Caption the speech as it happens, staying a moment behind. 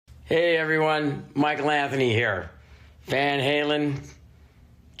Hey everyone, Michael Anthony here. Van Halen,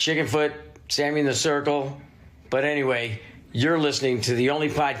 Chickenfoot, Sammy in the Circle. But anyway, you're listening to the only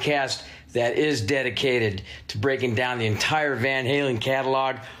podcast that is dedicated to breaking down the entire Van Halen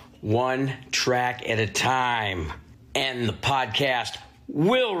catalog one track at a time. And the podcast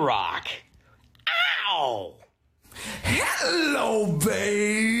will rock. Ow! Hello,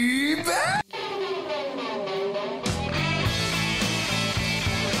 baby!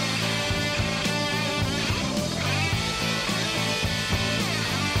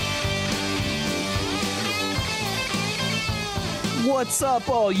 What's up,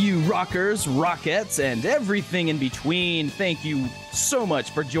 all you rockers, rockettes, and everything in between? Thank you so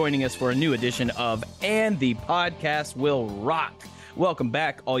much for joining us for a new edition of And the Podcast Will Rock. Welcome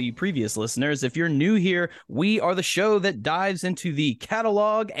back, all you previous listeners. If you're new here, we are the show that dives into the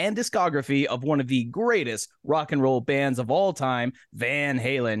catalog and discography of one of the greatest rock and roll bands of all time, Van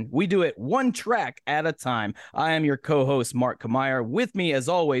Halen. We do it one track at a time. I am your co-host, Mark Kamier. With me, as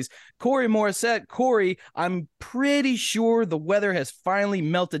always, Corey Morissette. Corey, I'm pretty sure the weather has finally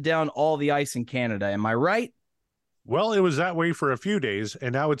melted down all the ice in Canada. Am I right? Well, it was that way for a few days,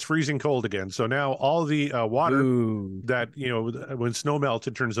 and now it's freezing cold again. So now all the water that, when snow melts,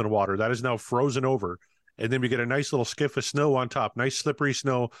 it turns into water. That is now frozen over. And then we get a nice little skiff of snow on top, nice slippery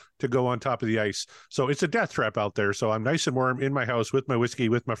snow to go on top of the ice. So it's a death trap out there. So I'm nice and warm in my house with my whiskey,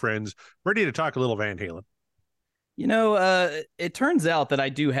 with my friends, ready to talk a little Van Halen. You know, it turns out that I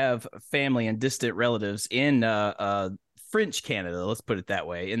do have family and distant relatives in French Canada, let's put it that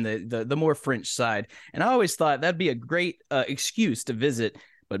way, in the more French side. And I always thought that'd be a great excuse to visit.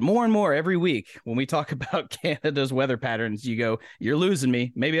 But more and more every week when we talk about Canada's weather patterns, you go, you're losing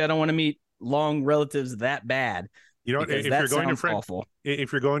me. Maybe I don't want to meet long relatives that bad. You know, if you're going to French, awful.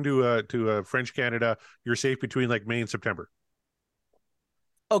 If you're going to French Canada, you're safe between like May and September.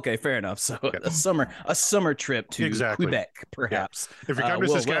 Okay, fair enough. So a summer trip to Quebec, perhaps. Yeah. If you come to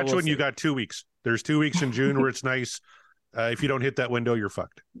Saskatchewan, you got 2 weeks. There's 2 weeks in June where it's nice. If you don't hit that window, you're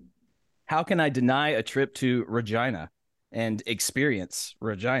fucked. How can I deny a trip to Regina and experience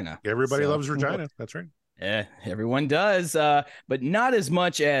Regina? Everybody loves Regina. That's right. Yeah, everyone does. But not as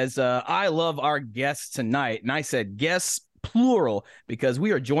much as I love our guests tonight. And I said guests plural because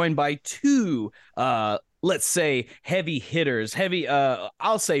we are joined by two let's say heavy hitters,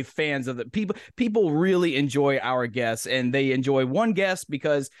 I'll say fans of the people really enjoy our guests, and they enjoy one guest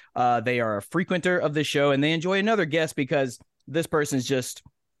because they are a frequenter of the show, and they enjoy another guest because this person's just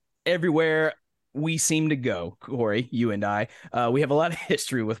everywhere we seem to go. Corey, you and I, we have a lot of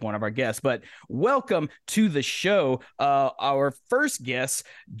history with one of our guests, but welcome to the show. Our first guest,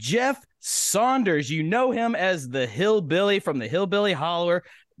 Jeff Saunders. You know him as the Hillbilly from the Hillbilly Holler.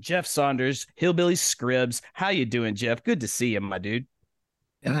 Jeff Saunders, Hillbilly Scribs. How you doing, Jeff? Good to see you, my dude.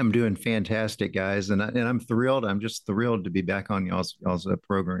 And I'm doing fantastic, guys. And I'm thrilled. I'm just thrilled to be back on y'all's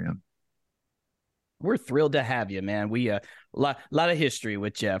program. We're thrilled to have you, man. We lot of history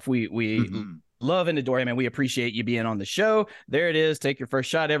with Jeff. We love and adore him, and we appreciate you being on the show. There it is. Take your first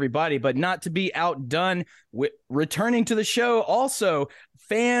shot, everybody. But not to be outdone with returning to the show. Also,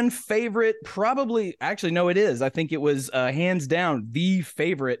 fan favorite, probably, actually, no, it is. I think it was hands down the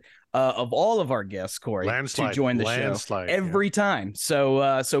favorite of all of our guests, Corey, to join the show every time.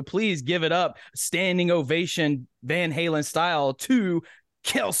 So please give it up, standing ovation, Van Halen style, to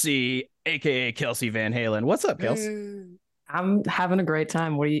Kelsey, aka Kelsey Van Halen. What's up, Kelsey? I'm having a great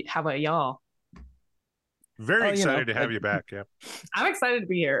time. How about y'all? Very excited to have you back. Yeah, I'm excited to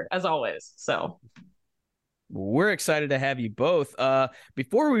be here as always. So we're excited to have you both.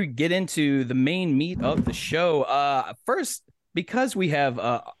 Before we get into the main meat of the show, first, because we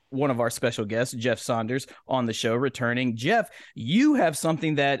have one of our special guests, Jeff Saunders, on the show returning. Jeff, you have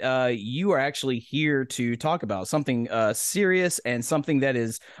something that you are actually here to talk about, something serious and something that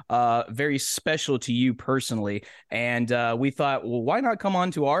is very special to you personally. And we thought, well, why not come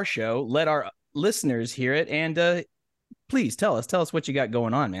on to our show, let our listeners hear it, and please tell us what you got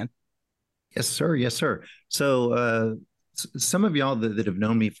going on, man. Yes, sir. So some of y'all that have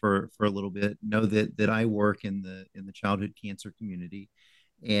known me for a little bit know that I work in the childhood cancer community,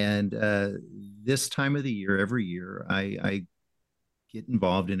 and this time of the year, every year, I get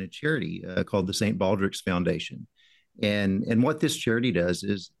involved in a charity called the St. Baldrick's Foundation. And what this charity does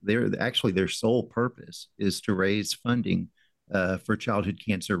is their sole purpose is to raise funding for childhood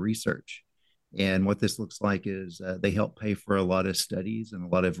cancer research. And what this looks like is they help pay for a lot of studies and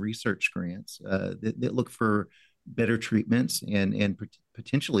a lot of research grants that look for better treatments and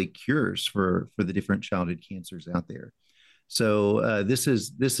potentially cures for the different childhood cancers out there. So this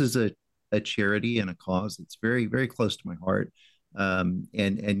is a charity and a cause that's very, very close to my heart.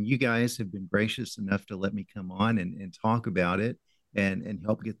 And you guys have been gracious enough to let me come on and talk about it and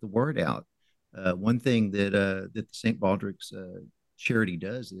help get the word out. One thing that the St. Baldrick's charity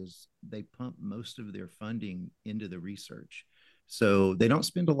does is they pump most of their funding into the research, so they don't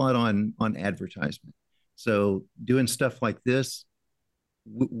spend a lot on advertisement. So doing stuff like this,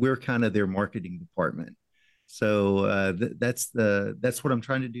 we're kind of their marketing department. So that's what I'm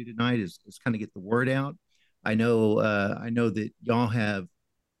trying to do tonight is kind of get the word out. I know that y'all have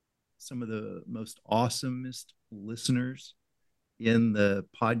some of the most awesomest listeners in the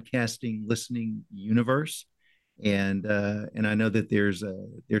podcasting listening universe, and I know that there's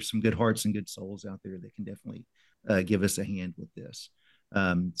some good hearts and good souls out there that can definitely give us a hand with this.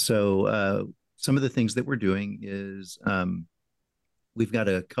 So some of the things that we're doing is we've got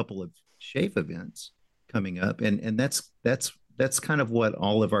a couple of shave events coming up, and that's kind of what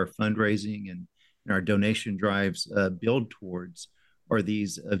all of our fundraising and our donation drives build towards, are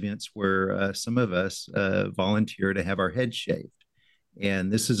these events where some of us volunteer to have our heads shaved.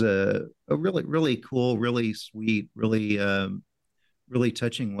 And this is a really, really cool, really sweet, really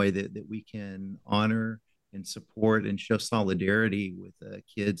touching way that we can honor and support and show solidarity with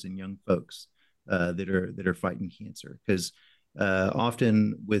kids and young folks that are fighting cancer. Because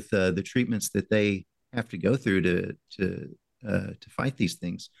often with the treatments that they have to go through to fight these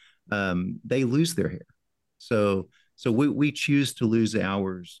things, they lose their hair. So we choose to lose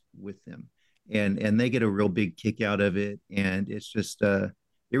ours with them, and they get a real big kick out of it. And it's just it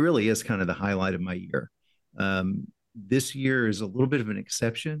really is kind of the highlight of my year. This year is a little bit of an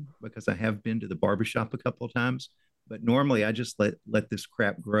exception because I have been to the barbershop a couple of times, but normally I just let this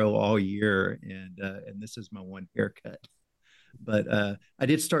crap grow all year, and this is my one haircut. But I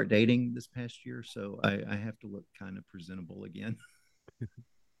did start dating this past year, so I have to look kind of presentable again.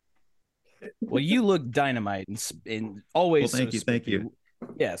 Well, you look dynamite and always. Well, thank you.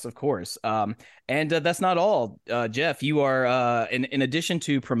 Yes, of course. And that's not all, Jeff. You are, in addition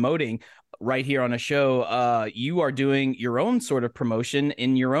to promoting right here on a show, you are doing your own sort of promotion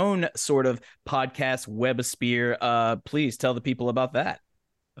in your own sort of podcast webosphere. Please tell the people about that.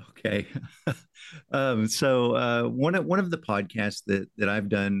 Okay. So one of the podcasts that I've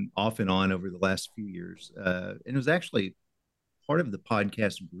done off and on over the last few years, and it was actually part of the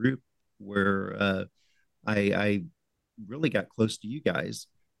podcast group where I really got close to you guys,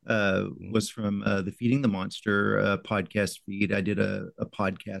 was from the Feeding the Monster podcast feed. I did a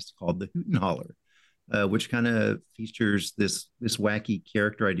podcast called The Hoot and Holler, which kind of features this wacky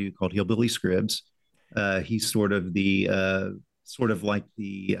character I do called Hillbilly Scribs. He's sort of like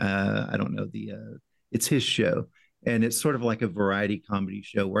the I don't know, it's his show, and it's sort of like a variety comedy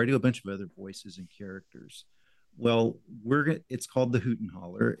show where I do a bunch of other voices and characters. Well, it's called The Hoot and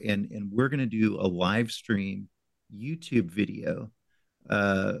Holler, and we're going to do a live stream YouTube video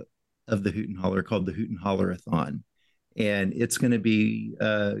of the Hoot and Holler called the Hoot and Holler-a-thon. And it's going to be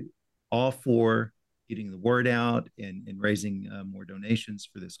all for getting the word out and raising more donations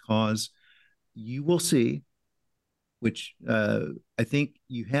for this cause. You will see, which I think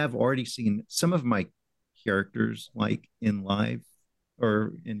you have already seen some of my characters, like in live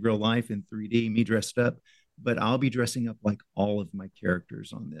or in real life in 3D, me dressed up, but I'll be dressing up like all of my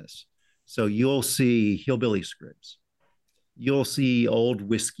characters on this. So you'll see Hillbilly Scripts. You'll see Old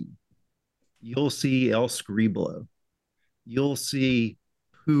Whiskey. You'll see El Scriblo. You'll see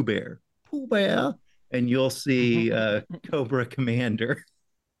Pooh Bear, and you'll see Cobra Commander.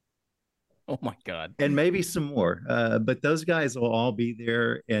 Oh my God! And maybe some more. But those guys will all be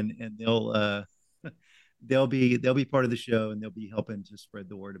there, and they'll be part of the show, and they'll be helping to spread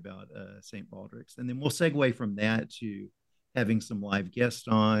the word about St. Baldrick's. And then we'll segue from that to having some live guests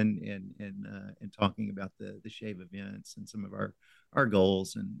on and talking about the shave events and some of our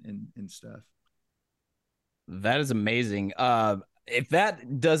goals and stuff. That is amazing. If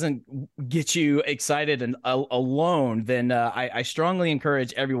that doesn't get you excited and alone, then I strongly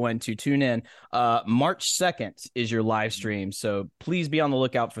encourage everyone to tune in. March 2nd is your live stream, so please be on the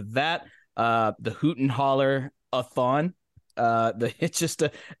lookout for that. The Hoot and Holler-a-thon. It's just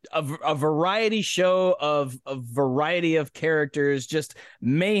a variety show of a variety of characters. Just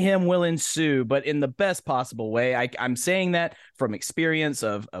mayhem will ensue, but in the best possible way. I'm saying that from experience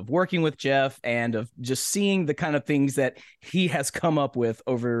of working with Jeff and of just seeing the kind of things that he has come up with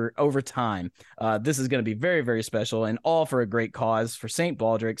over time. This is going to be very, very special, and all for a great cause for St.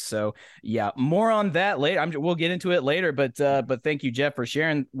 Baldrick's. So yeah, more on that later. We'll get into it later, but thank you, Jeff, for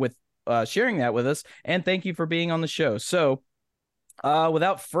sharing that with us, and thank you for being on the show. So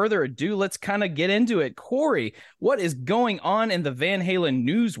without further ado, let's kind of get into it. Corey, what is going on in the Van Halen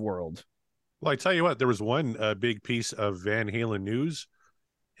news world? Well, I tell you what, there was one big piece of Van Halen news.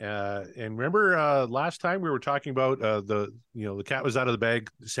 And remember last time we were talking about the cat was out of the bag.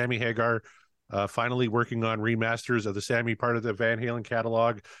 Sammy Hagar finally working on remasters of the Sammy part of the Van Halen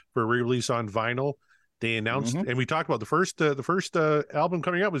catalog for re-release on vinyl. They announced, and we talked about the first album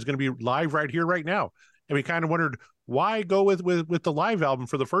coming up was going to be live right here, right now. And we kind of wondered why go with the live album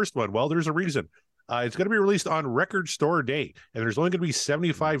for the first one. Well, there's a reason. It's going to be released on Record Store Day, and there's only going to be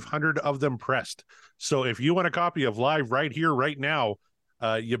 7,500 of them pressed. So if you want a copy of Live right here, right now,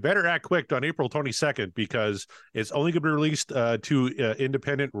 you better act quick on April 22nd because it's only going to be released to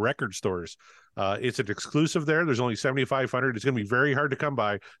independent record stores. It's an exclusive there. There's only 7,500. It's going to be very hard to come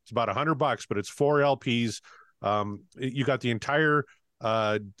by. It's about $100, but it's 4 LPs. You got the entire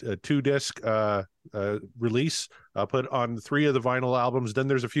 2-disc release put on 3 of the vinyl albums. Then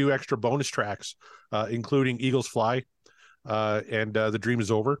there's a few extra bonus tracks, including Eagles Fly and The Dream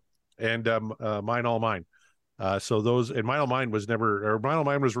Is Over and Mine All Mine. So those, and Mine All Mine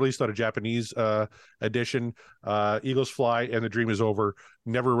was released on a Japanese edition. Eagles Fly and The Dream Is Over,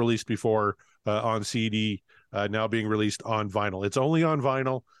 never released before on CD, now being released on vinyl. It's only on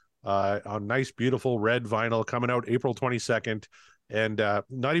vinyl, on nice, beautiful red vinyl, coming out April 22nd. And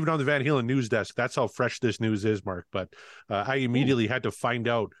not even on the Van Halen news desk. That's how fresh this news is, Mark. But I immediately had to find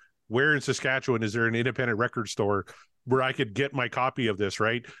out where in Saskatchewan is there an independent record store where I could get my copy of this,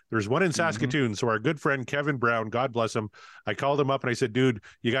 right? There's one in Saskatoon. So our good friend Kevin Brown, God bless him, I called him up and I said, dude,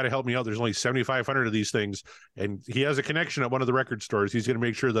 you got to help me out. There's only 7,500 of these things. And he has a connection at one of the record stores. He's going to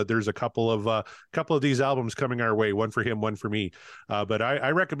make sure that there's a couple of these albums coming our way, one for him, one for me. But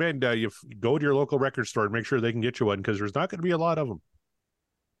I recommend you go to your local record store and make sure they can get you one because there's not going to be a lot of them.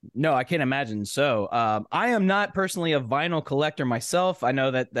 No, I can't imagine. So I am not personally a vinyl collector myself. I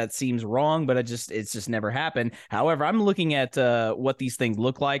know that seems wrong, but it's just never happened. However, I'm looking at what these things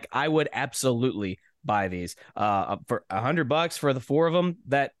look like. I would absolutely buy these for $100 for the 4 of them.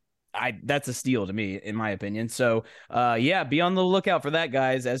 That's a steal to me, in my opinion. So yeah, be on the lookout for that,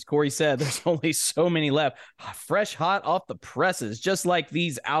 guys. As Corey said, there's only so many left, fresh, hot off the presses, just like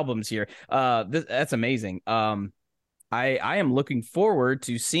these albums here. That's amazing. I am looking forward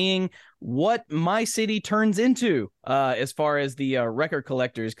to seeing what my city turns into as far as the record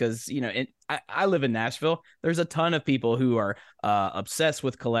collectors, because, I live in Nashville. There's a ton of people who are obsessed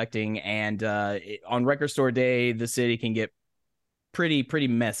with collecting, and on Record Store Day, the city can get pretty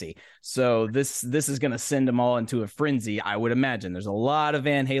messy. So this is going to send them all into a frenzy, I would imagine. There's a lot of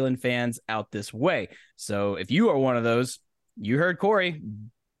Van Halen fans out this way. So if you are one of those, you heard Corey,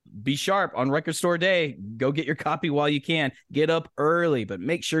 be sharp on Record Store Day. Go get your copy while you can. Get up early, but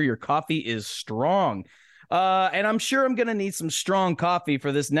make sure your coffee is strong. And I'm sure I'm going to need some strong coffee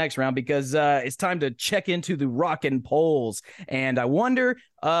for this next round because it's time to check into the Rockin' Polls. And I wonder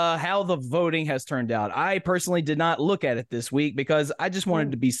how the voting has turned out. I personally did not look at it this week because I just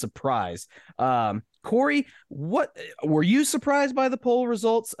wanted to be surprised. Corey, what were you surprised by the poll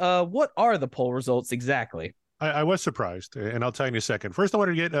results? What are the poll results exactly? I was surprised, and I'll tell you in a second. First, I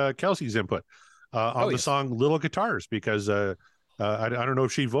wanted to get Kelsey's input on the song Little Guitars, because I don't know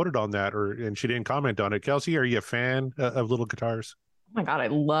if she voted on that and she didn't comment on it. Kelsey, are you a fan of Little Guitars? Oh my God, I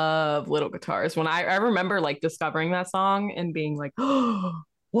love Little Guitars. When I remember discovering that song and being like, oh,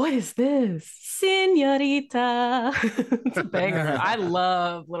 what is this? Senorita. It's a banger. I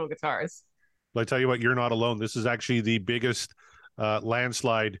love Little Guitars. But I tell you what, you're not alone. This is actually the biggest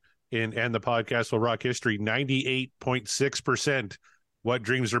landslide in the podcast will rock history. 98.6% what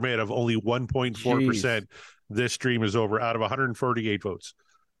dreams are made of, only 1.4% this dream is over out of 148 votes.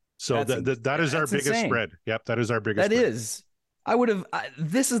 So that is our biggest spread. Yep, that is our biggest spread. Is.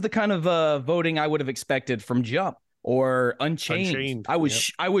 This is the kind of voting I would have expected from Jump or Unchained. I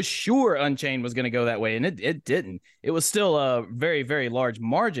was sure Unchained was going to go that way, and it didn't. It was still a very, very large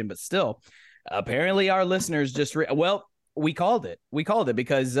margin, but still, apparently our listeners just we called it. We called it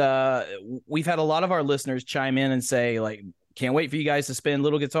because we've had a lot of our listeners chime in and say, can't wait for you guys to spin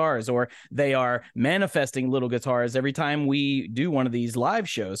Little Guitars, or they are manifesting Little Guitars every time we do one of these live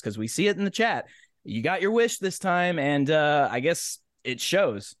shows because we see it in the chat. You got your wish this time, and I guess it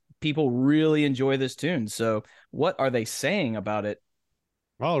shows. People really enjoy this tune. So what are they saying about it?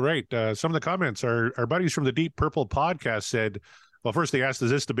 All right. Some of the comments, our buddies from the Deep Purple podcast said, well, first they asked,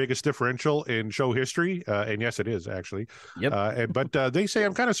 is this the biggest differential in show history? And yes, it is, actually. Yep. But they say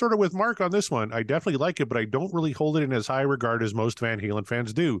I'm kind of sort of with Mark on this one. I definitely like it, but I don't really hold it in as high regard as most Van Halen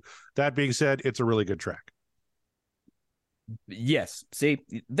fans do. That being said, it's a really good track. Yes. See,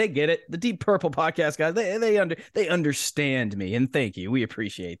 they get it. The Deep Purple podcast guys, they understand me, and thank you. We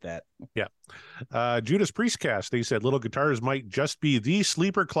appreciate that. Yeah. Judas Priestcast, they said Little Guitars might just be the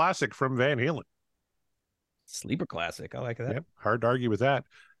sleeper classic from Van Halen. Sleeper classic. I like that. Yep. Hard to argue with that.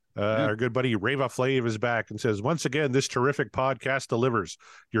 Our good buddy Rava Flav is back and says, once again, this terrific podcast delivers.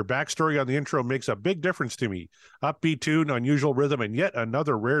 Your backstory on the intro makes a big difference to me. Upbeat tune, unusual rhythm, and yet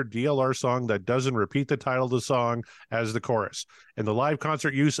another rare DLR song that doesn't repeat the title of the song as the chorus. And the live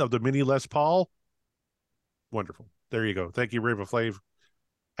concert use of the mini Les Paul, wonderful. There you go. Thank you, Rava Flav.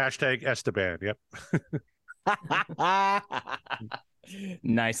 Hashtag Esteban. Yep.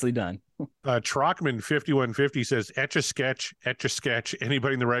 Nicely done. Trockman 5150 says, etch a sketch.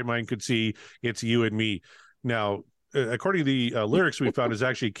 Anybody in the right mind could see it's you and me. Now, according to the lyrics we found, is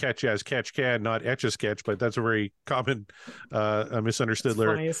actually catch as catch can, not etch a sketch, but that's a very common misunderstood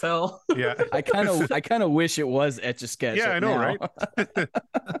lyric. Funny as hell. Yeah. I kind of wish it was etch a sketch. Yeah, I know, now.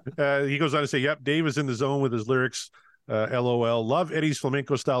 right? He goes on to say, yep, Dave is in the zone with his lyrics. LOL. Love Eddie's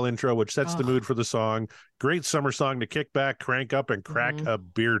flamenco style intro, which sets the mood for the song. Great summer song to kick back, crank up, and crack a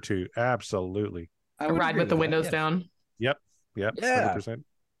beer to. Absolutely. I ride with the windows down. Yep. Yeah. 100%.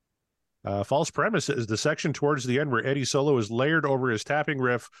 False premise is the section towards the end where Eddie solo is layered over his tapping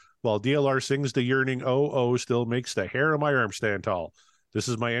riff while DLR sings the yearning oh still makes the hair on my arm stand tall. This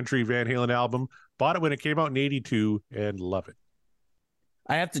is my entry Van Halen album. Bought it when it came out in 82 and love it.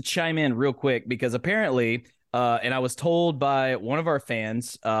 I have to chime in real quick because apparently and I was told by one of our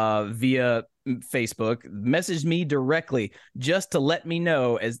fans via Facebook, messaged me directly just to let me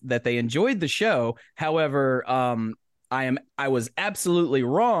know that they enjoyed the show. However, I was absolutely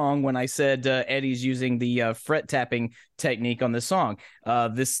wrong when I said Eddie's using the fret tapping technique on this song.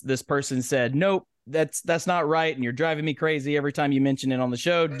 This person said, nope, that's not right, and you're driving me crazy every time you mention it on the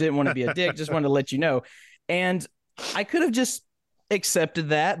show. Didn't want to be a dick, just wanted to let you know. And I could have just accepted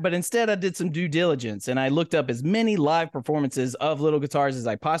that, but instead I did some due diligence and I looked up as many live performances of Little Guitars as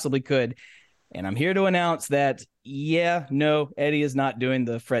I possibly could, and I'm here to announce that Eddie is not doing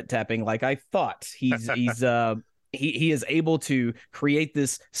the fret tapping like I thought. He is able to create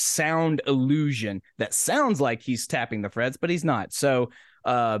this sound illusion that sounds like he's tapping the frets, but he's not. So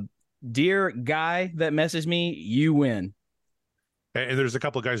dear guy that messaged me, you win. And there's a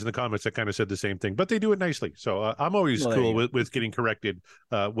couple of guys in the comments that kind of said the same thing, but they do it nicely. So I'm always cool with getting corrected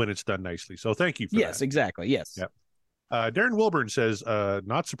when it's done nicely. So thank you for that. Yes, exactly. Yes. Yep. Darren Wilburn says,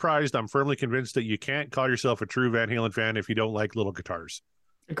 not surprised. I'm firmly convinced that you can't call yourself a true Van Halen fan if you don't like Little Guitars.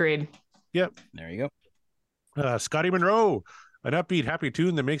 Agreed. Yep. There you go. Scotty Monroe, an upbeat, happy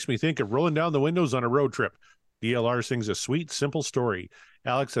tune that makes me think of rolling down the windows on a road trip. DLR sings a sweet, simple story.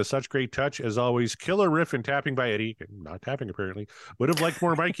 Alex has such great touch, as always. Killer riff and tapping by Eddie. Not tapping, apparently. Would have liked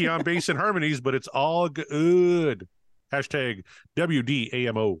more Mikey on bass and harmonies, but it's all good. Hashtag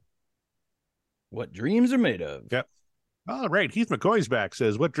WDAMO. What dreams are made of. Yep. All right. Heath McCoy's back.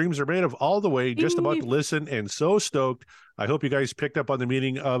 Says, what dreams are made of all the way. Just about to listen and so stoked. I hope you guys picked up on the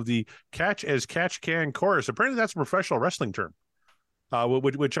meaning of the catch as catch can chorus. Apparently that's a professional wrestling term,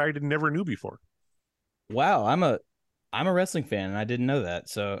 which I never knew before. Wow, I'm a wrestling fan and I didn't know that,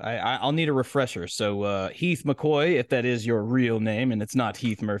 so I'll need a refresher. So Heath McCoy, if that is your real name and it's not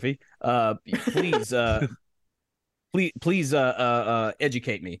Heath Murphy, please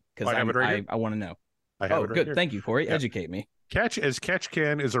educate me because I want to know. Good, here. Thank you, Corey. Yep. Educate me. Catch as catch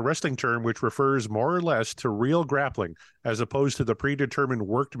can is a wrestling term which refers more or less to real grappling as opposed to the predetermined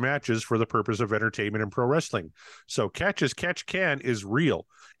worked matches for the purpose of entertainment in pro wrestling. So catch as catch can is real.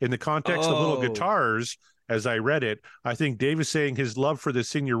 In the context of Little Guitars, as I read it, I think Dave is saying his love for the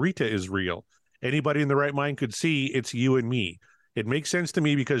senorita is real. Anybody in the right mind could see it's you and me. It makes sense to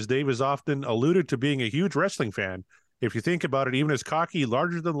me because Dave has often alluded to being a huge wrestling fan. If you think about it, even his cocky,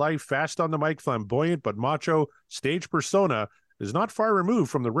 larger-than-life, fast on the mic, flamboyant but macho stage persona is not far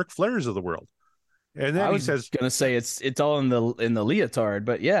removed from the Ric Flairs of the world. And then he says, "Going to say it's all in the leotard,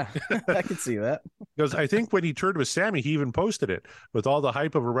 but yeah, I can see that." Because I think when he toured with Sammy, he even posted it with all the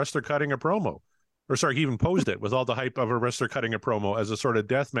hype of a wrestler cutting a promo. Or sorry, he even posed it with all the hype of a wrestler cutting a promo as a sort of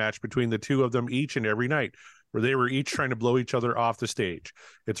death match between the two of them each and every night, where they were each trying to blow each other off the stage.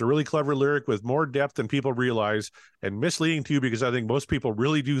 It's a really clever lyric with more depth than people realize, and misleading too, because I think most people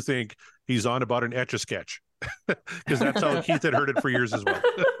really do think he's on about an Etch-a-Sketch, because that's how Keith had heard it for years as well.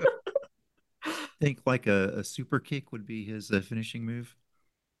 I think like a super kick would be his finishing move.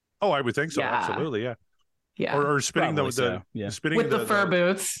 Oh, I would think so. Yeah. Absolutely, yeah. Yeah. Or spinning spinning with the fur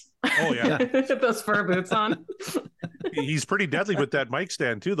boots. Oh yeah, with those fur boots on. He's pretty deadly with that mic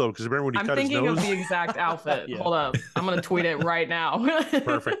stand too, though. Because remember when he cut his nose? I'm thinking of the exact outfit. Yeah. Hold up, I'm gonna tweet it right now.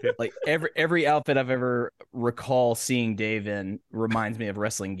 Perfect. Yeah. Like every outfit I've ever recall seeing Dave in reminds me of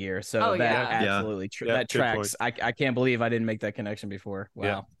wrestling gear. So Oh, that yeah. absolutely Yeah, that good tracks. I can't believe I didn't make that connection before. Wow.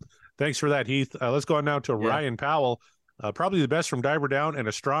 Yeah. Thanks for that, Heath. Let's go on now to Yeah. Ryan Powell. Probably the best from Diver Down and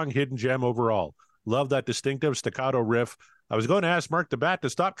a strong hidden gem overall. Love that distinctive staccato riff. I was going to ask Mark the Bat to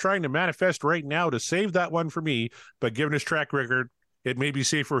stop trying to manifest right now to save that one for me, but given his track record, it may be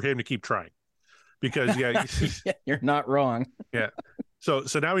safe for him to keep trying. Because, yeah, You're not wrong. yeah. So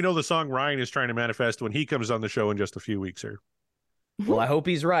now we know the song Ryan is trying to manifest when he comes on the show in just a few weeks here. Well, I hope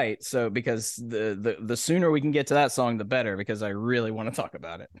he's right. So because the sooner we can get to that song, the better, because I really want to talk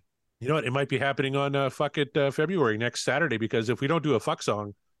about it. You know what? It might be happening on Fuck It February next Saturday, because if we don't do a fuck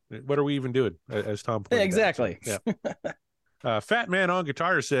song, what are we even doing? As Tom pointed out. Exactly. So, yeah. Fat Man on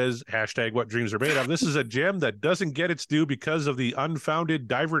Guitar says, hashtag what dreams are made of. This is a gem that doesn't get its due because of the unfounded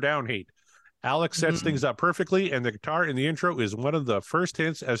Diver Down hate. Alex sets things up perfectly, and the guitar in the intro is one of the first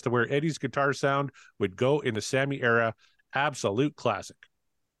hints as to where Eddie's guitar sound would go in the Sammy era. Absolute classic.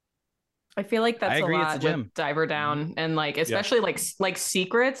 I feel like that's I agree, a it's a lot gem. with Diver Down, and like especially like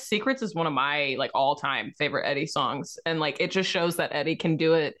Secrets. Secrets is one of my like all-time favorite Eddie songs, and like it just shows that Eddie can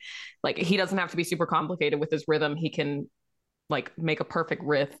do it. Like he doesn't have to be super complicated with his rhythm. He can like make a perfect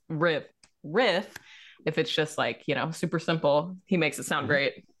riff. If it's just like, you know, super simple, he makes it sound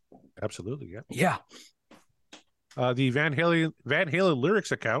great. Absolutely, yeah. Yeah. The Van Halen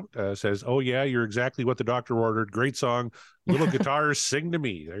lyrics account says, "Oh yeah, you're exactly what the doctor ordered. Great song. Little guitars sing to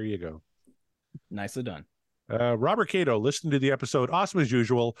me." There you go. Nicely done. Robert Cato, listen to the episode. Awesome as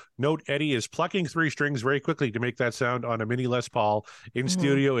usual. Note Eddie is plucking 3 strings very quickly to make that sound on a mini Les Paul. In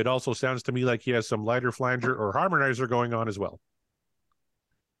studio, it also sounds to me like he has some lighter flanger or harmonizer going on as well.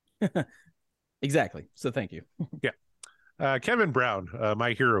 Exactly. So thank you. Yeah. Kevin Brown,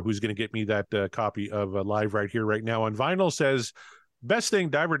 my hero, who's going to get me that copy of Live right here, right now on vinyl, says, best thing,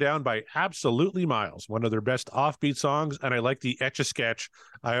 Diver Down by Absolutely Miles. One of their best offbeat songs, and I like the Etch-a-Sketch.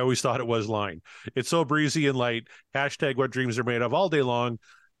 I always thought it was line. It's so breezy and light. Hashtag what dreams are made of all day long.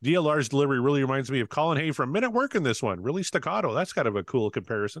 DLR's delivery really reminds me of Colin Hay from Men at Work in this one. Really staccato. That's kind of a cool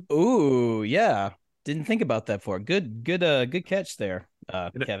comparison. Ooh, yeah. Didn't think about that before. Good catch there,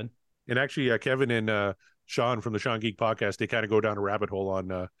 Kevin. And actually, Kevin and Sean from the Sean Geek podcast, they kind of go down a rabbit hole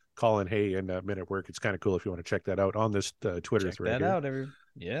on Colin Hay and Men at Work. It's kind of cool if you want to check that out on this Twitter Check thread. that out.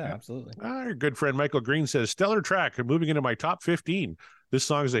 Yeah, absolutely. Our good friend Michael Green says, stellar track. I'm moving into my top 15. This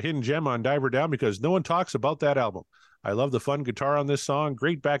song is a hidden gem on Diver Down because no one talks about that album. I love the fun guitar on this song.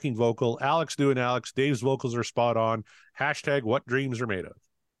 Great backing vocal. Alex doing Alex. Dave's vocals are spot on. Hashtag what dreams are made of.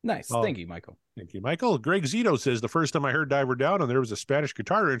 Nice. Thank you, Michael. Thank you, Michael. Greg Zito says, the first time I heard Diver Down and there was a Spanish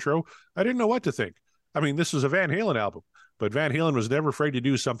guitar intro, I didn't know what to think. I mean, this was a Van Halen album, but Van Halen was never afraid to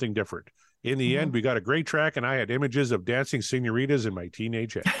do something different. In the end, we got a great track, and I had images of dancing senoritas in my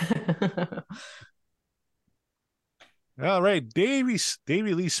teenage head. All right. Davey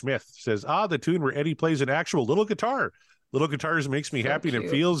Lee Smith says, the tune where Eddie plays an actual little guitar. Little guitars makes me happy and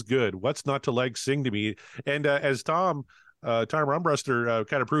it feels good. What's not to like? Sing to me. And as Tom Rumbruster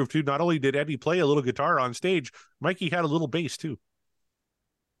kind of proved too, not only did Eddie play a little guitar on stage, Mikey had a little bass too.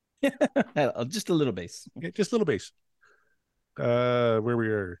 Just a little bass. Yeah, just a little bass. Where we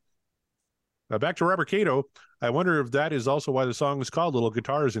are. Back to Robert Cato. I wonder if that is also why the song is called Little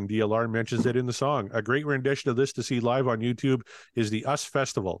Guitars, and DLR mentions it in the song. A great rendition of this to see live on YouTube is the US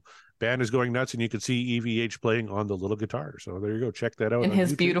Festival. Band is going nuts, and you can see EVH playing on the little guitar. So there you go. Check that out. In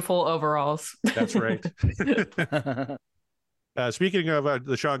his YouTube. Beautiful overalls. That's right. Speaking of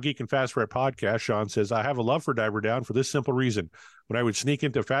the Sean Geek and Fast Fret podcast, Sean says, I have a love for Diver Down for this simple reason. When I would sneak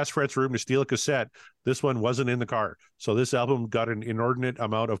into Fast Fret's room to steal a cassette, this one wasn't in the car. So this album got an inordinate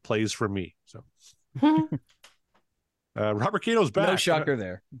amount of plays from me. So Robert Cato's back. No shocker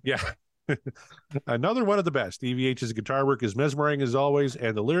there. Yeah. Another one of the best. EVH's guitar work is mesmerizing as always.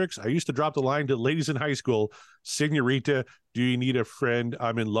 And the lyrics, I used to drop the line to ladies in high school, Senorita, do you need a friend?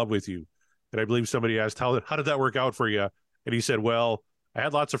 I'm in love with you. And I believe somebody asked, how did that work out for you? And he said, well, I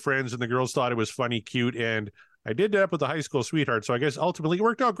had lots of friends and the girls thought it was funny, cute, and I did that with a high school sweetheart. So I guess ultimately it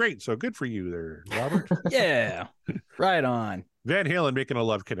worked out great. So good for you there, Robert. Yeah, right on. Van Halen making a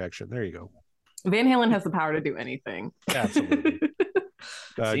love connection. There you go. Van Halen has the power to do anything. Absolutely.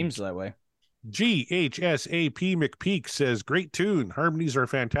 Seems that way. GHSAP McPeak says, great tune. Harmonies are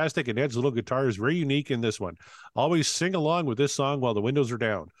fantastic, and Ed's little guitar is very unique in this one. Always sing along with this song while the windows are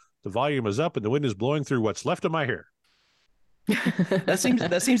down. The volume is up and the wind is blowing through what's left of my hair. That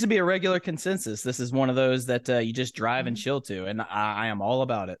seems to be a regular consensus. This is one of those that you just drive and chill to, and I am all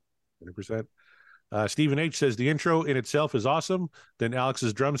about it. 100%. Stephen H says the intro in itself is awesome. Then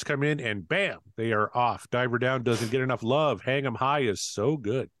Alex's drums come in and bam, they are off. Diver Down doesn't get enough love. Hang 'em High is so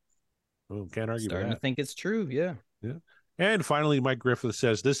good. Oh, can't argue with Starting to that. think it's true. Yeah. Yeah. And finally, Mike Griffith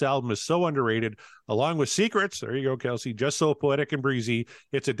says this album is so underrated, along with Secrets. There you go, Kelsey. Just so poetic and breezy.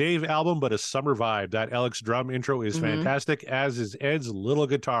 It's a Dave album, but a summer vibe. That Alex drum intro is fantastic, as is Ed's little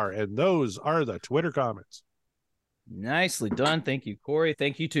guitar. And those are the Twitter comments. Nicely done. Thank you, Corey.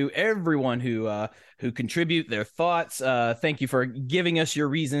 Thank you to everyone who contribute their thoughts. Thank you for giving us your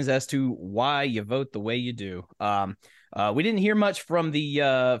reasons as to why you vote the way you do. We didn't hear much from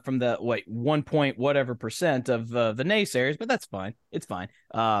the 1 point whatever percent of the naysayers, but that's fine. It's fine.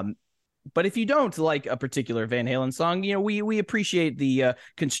 But if you don't like a particular Van Halen song, we appreciate the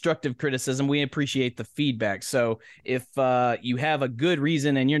constructive criticism. We appreciate the feedback. So if you have a good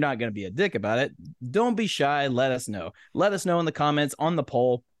reason and you're not going to be a dick about it, don't be shy. Let us know. Let us know in the comments on the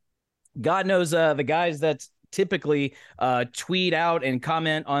poll. God knows the guys that typically tweet out and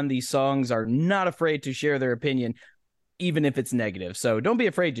comment on these songs are not afraid to share their opinion, even if it's negative. So don't be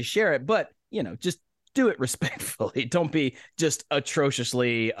afraid to share it, but just do it respectfully. Don't be just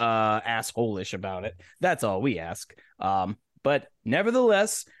atrociously asshole-ish about it. That's all we ask. But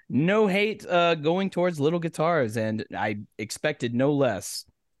nevertheless, no hate going towards little guitars, and I expected no less.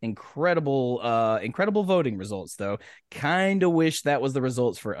 Incredible voting results, though. Kind of wish that was the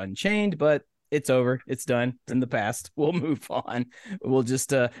results for Unchained, but it's over. It's done. It's in the past. We'll move on. We'll just,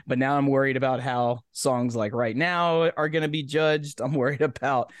 but now I'm worried about how songs like Right Now are going to be judged. I'm worried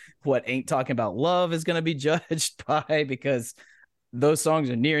about what Ain't Talking About Love is going to be judged by, because those songs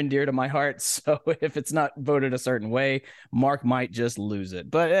are near and dear to my heart. So if it's not voted a certain way, Mark might just lose it,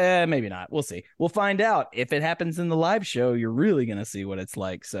 but maybe not. We'll see. We'll find out. If it happens in the live show, you're really going to see what it's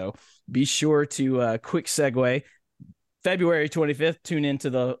like. So be sure to quick segue. February 25th, tune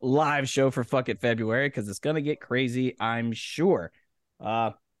into the live show for Fuck It February, because it's going to get crazy, I'm sure.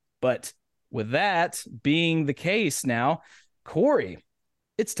 But with that being the case now, Corey,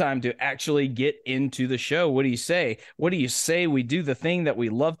 it's time to actually get into the show. What do you say? What do you say we do the thing that we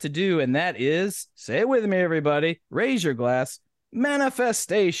love to do, and that is, say it with me, everybody, raise your glass,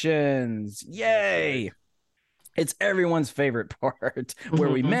 manifestations. Yay! It's everyone's favorite part, where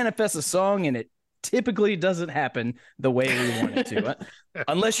we manifest a song and it typically doesn't happen the way we want it to,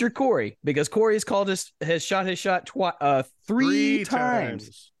 unless you're Corey, because Corey has shot his shot three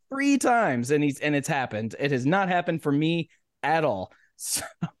times, and it's happened. It has not happened for me at all. So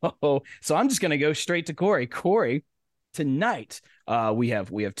I'm just gonna go straight to Corey. Corey, tonight we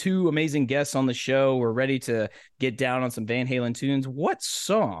have two amazing guests on the show. We're ready to get down on some Van Halen tunes. What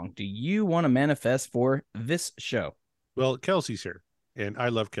song do you want to manifest for this show? Well, Kelsey's here. And I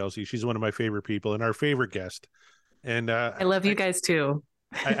love Kelsey. She's one of my favorite people and our favorite guest. And I love you guys too.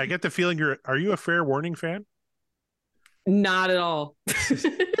 I get the feeling are you a Fair Warning fan? Not at all.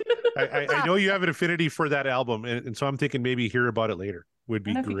 I know you have an affinity for that album, and so I'm thinking maybe hear about it later. Would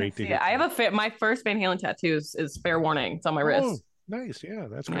be great to hear. I have my first Van Halen tattoo is Fair Warning. It's on my wrist. Nice. Yeah,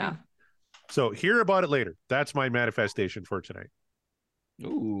 that's great. Yeah. So hear about it later. That's my manifestation for tonight.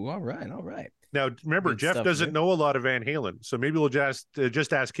 Ooh, all right. Now, remember, Jeff doesn't know a lot of Van Halen, so maybe we'll just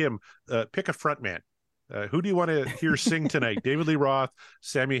ask him, pick a frontman. Who do you want to hear sing tonight? David Lee Roth,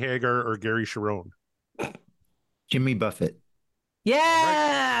 Sammy Hagar, or Gary Sharon? Jimmy Buffett.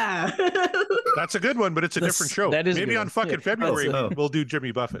 Yeah. Right. That's a good one, but it's a different show. That is maybe on fucking February we'll do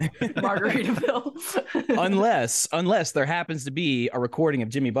Jimmy Buffett. Margaritaville. unless there happens to be a recording of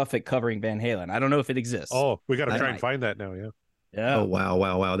Jimmy Buffett covering Van Halen. I don't know if it exists. Oh, we got to try and find that now. Yeah. Yeah. Oh,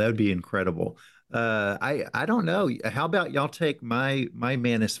 wow. That would be incredible. I don't know. How about y'all take my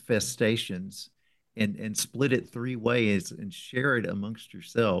manifestations and split it three ways and share it amongst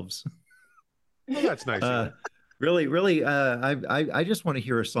yourselves? Well, that's nice. Really, I just want to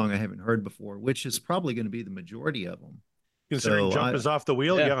hear a song I haven't heard before, which is probably going to be the majority of them. Considering Jump is off the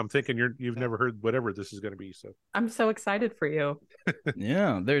wheel, yeah, I'm thinking you've never heard whatever this is going to be. So I'm so excited for you.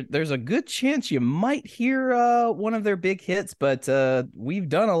 Yeah, there's a good chance you might hear one of their big hits, but we've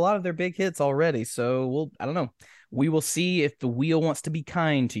done a lot of their big hits already. So I don't know. We will see if the wheel wants to be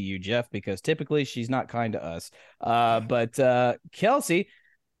kind to you, Jeff, because typically she's not kind to us. But Kelsey,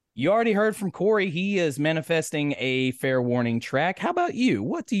 you already heard from Corey. He is manifesting a Fair Warning track. How about you?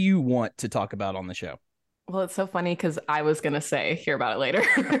 What do you want to talk about on the show? Well, it's so funny because I was going to say, hear about it later.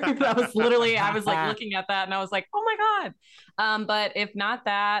 That was literally, I was like looking at that and I was like, oh my God. But if not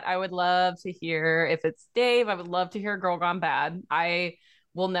that, I would love to hear, if it's Dave, I would love to hear Girl Gone Bad. I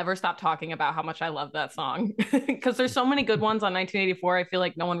will never stop talking about how much I love that song because there's so many good ones on 1984. I feel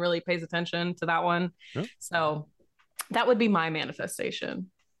like no one really pays attention to that one. Yep. So that would be my manifestation.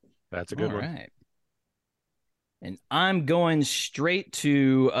 That's a good one. Right. And I'm going straight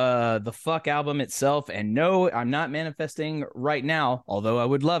to the Fuck album itself. And no, I'm not manifesting Right Now, although I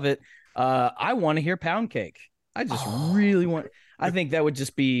would love it. I want to hear Pound Cake. I just really want. I think that would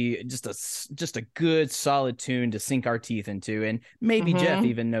just be just a good solid tune to sink our teeth into, and maybe Jeff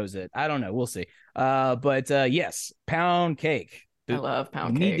even knows it. I don't know. We'll see. But yes, Pound Cake. I love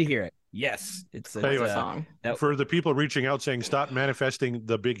Pound Need Cake. to hear it. Yes, it's Anyway, a song. For the people reaching out saying stop manifesting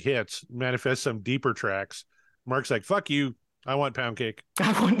the big hits, manifest some deeper tracks. Mark's like, fuck you. I want Pound Cake.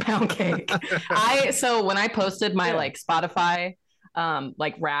 I want Pound Cake. So when I posted my like Spotify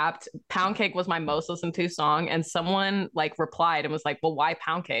like Wrapped, Pound Cake was my most listened to song, and someone like replied and was like, well, why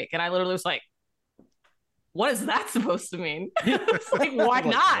Pound Cake? And I literally was like, what is that supposed to mean? It's like, why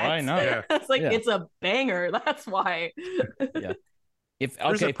not? Why not? Yeah. It's like, it's a banger. That's why. Yeah. If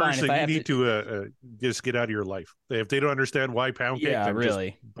There's okay, a fine. person If I you have need to just get out of your life. If they don't understand why Pound Cake, Yeah, then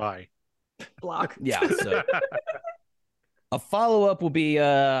really. just buy. Block. yeah. So a follow up will be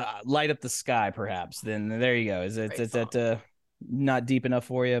Light Up the Sky, perhaps. Then there you go. Is that not deep enough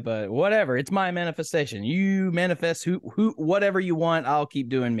for you? But whatever. It's my manifestation. You manifest who whatever you want. I'll keep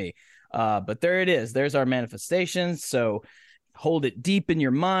doing me. But there it is. There's our manifestation. So hold it deep in your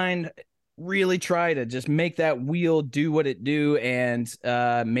mind. Really try to just make that wheel do what it do, and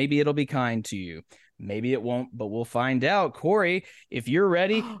maybe it'll be kind to you. Maybe it won't, but we'll find out. Corey, if you're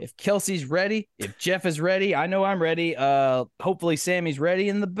ready, if Kelsey's ready, if Jeff is ready, I know I'm ready. Hopefully Sammy's ready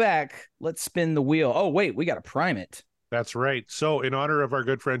in the back. Let's spin the wheel. Oh, wait, we got to prime it. That's right. So in honor of our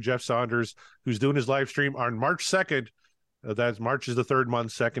good friend Jeff Saunders, who's doing his live stream on March 2nd, that's March is the third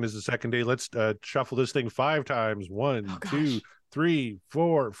month, second is the second day. Let's shuffle this thing 5 times. 1, 2, 3,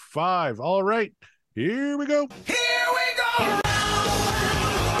 4, 5. All right, here we go. Here we go.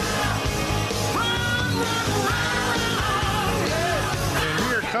 And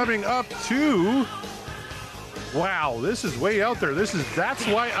we are coming up to, wow, this is way out there. That's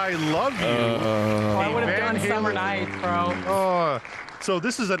Why I Love You. I would have Van done Summer Halen. Nights, bro. So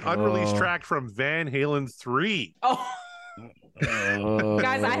this is an unreleased track from Van Halen 3. Oh,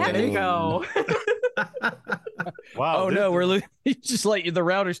 guys, I have to go. Wow. Oh no, we're just like the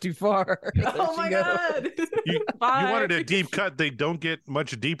router's too far. Oh my god. You wanted a deep cut. They don't get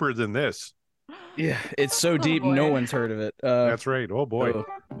much deeper than this. Yeah, it's so deep, boy. no one's heard of it. That's right. Oh boy.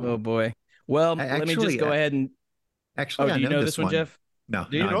 Oh boy. Well, let me just go ahead and. Actually, Oh, do you know this one, Jeff? No,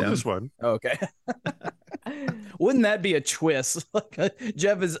 Do you know this one? Okay. Wouldn't that be a twist?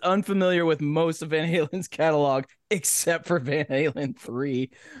 Jeff is unfamiliar with most of Van Halen's catalog except for Van Halen 3.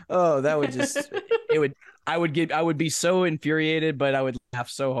 Oh, that would just I would be so infuriated, but I would laugh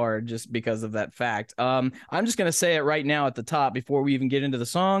so hard just because of that fact. I'm just gonna say it right now at the top before we even get into the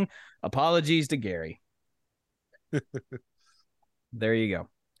song. Apologies to Gary. There you go.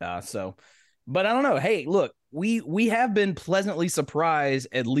 But I don't know. Hey, look, we have been pleasantly surprised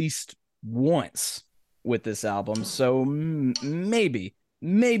at least once with this album, so maybe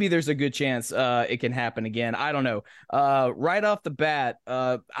there's a good chance it can happen again. I don't know. Right off the bat,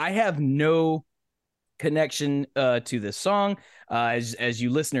 I have no connection to this song. As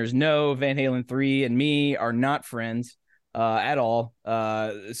you listeners know, Van Halen 3 and me are not friends at all.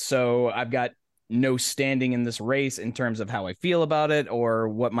 So I've got no standing in this race in terms of how I feel about it or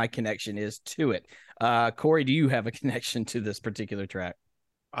what my connection is to it. Corey, do you have a connection to this particular track?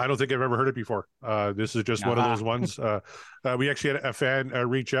 I don't think I've ever heard it before. This is just one of those ones. We actually had a fan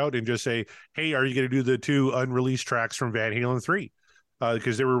reach out and just say, hey, are you going to do the 2 unreleased tracks from Van Halen 3?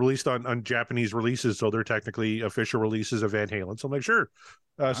 Because they were released on Japanese releases, so they're technically official releases of Van Halen. So I'm like, sure.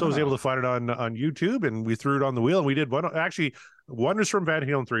 So I was able to find it on YouTube, and we threw it on the wheel, and we did one. Actually, one is from Van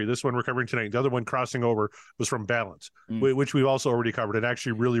Halen 3. This one we're covering tonight. The other one crossing over was from Balance, which we've also already covered and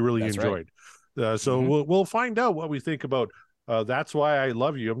actually really That's enjoyed. Right. So we'll find out what we think about That's Why I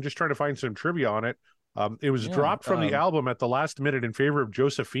Love You. I'm just trying to find some trivia on it. It was dropped from the album at the last minute in favor of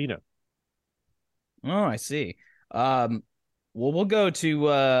Josephina. Oh, I see. Well, we'll go to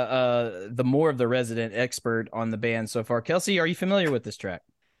the more of the resident expert on the band so far. Kelsey, are you familiar with this track?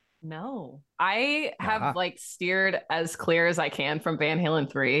 No, I have like steered as clear as I can from Van Halen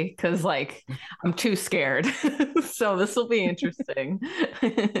 3 because like I'm too scared. So this will be interesting.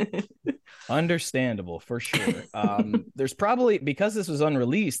 Understandable for sure. There's probably, because this was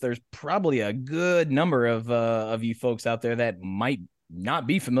unreleased, there's probably a good number of you folks out there that might not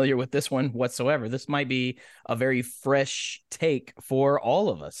be familiar with this one whatsoever. This might be a very fresh take for all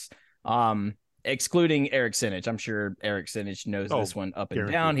of us. Excluding Eric Sinich. I'm sure Eric Sinich knows this one up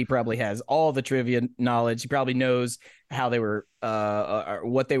and down. He probably has all the trivia knowledge. He probably knows how they were,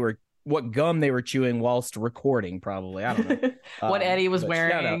 what gum they were chewing whilst recording. Probably, I don't know what Eddie was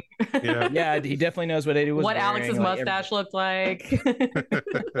wearing. Yeah, he definitely knows what Eddie was. What wearing. Alex's mustache looked like.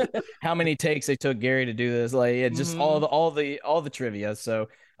 How many takes they took Gary to do this? Like, just all the trivia. So,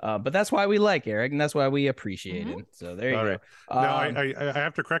 But that's why we like Eric, and that's why we appreciate him. So there you All go. right. Now, I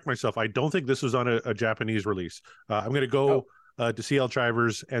have to correct myself. I don't think this was on a Japanese release. I'm going to go to CL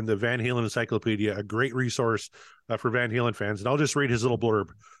Chivers and the Van Halen Encyclopedia, a great resource for Van Halen fans. And I'll just read his little blurb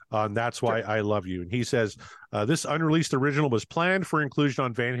on That's Why I Love You. And he says, this unreleased original was planned for inclusion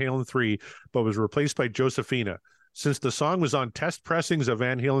on Van Halen 3, but was replaced by Josephina. Since the song was on test pressings of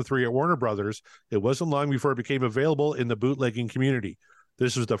Van Halen 3 at Warner Brothers, it wasn't long before it became available in the bootlegging community.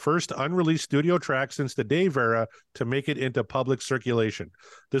 This was the first unreleased studio track since the Dave era to make it into public circulation.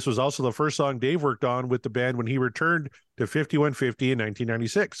 This was also the first song Dave worked on with the band when he returned to 5150 in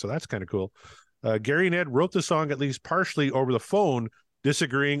 1996. So that's kind of cool. Gary and Ed wrote the song at least partially over the phone,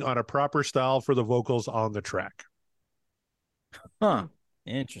 disagreeing on a proper style for the vocals on the track. Huh.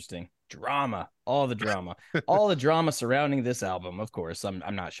 Interesting. Drama. All the drama. All the drama surrounding this album, of course. I'm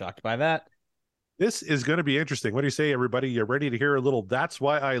not shocked by that. This is going to be interesting. What do you say, everybody? You ready to hear a little That's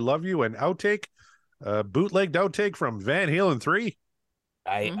Why I Love You, an outtake, bootlegged outtake from Van Halen 3?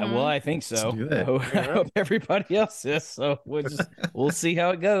 Well, I think so. Let's I hope everybody else is. So we'll see how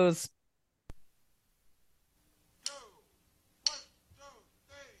it goes.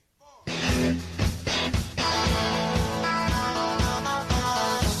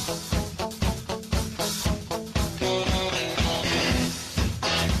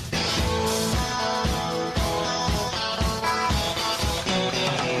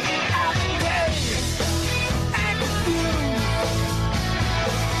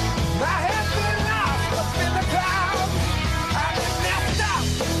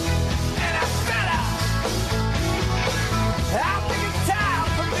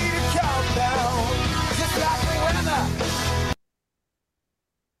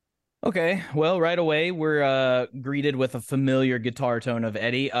 Okay, well, right away we're greeted with a familiar guitar tone of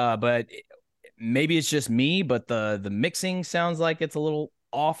Eddie, but maybe it's just me, but the mixing sounds like it's a little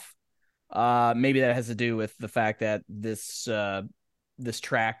off. Maybe that has to do with the fact that this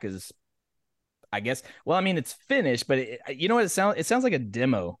track is, I guess. Well, I mean, it's finished, but you know what it sounds like a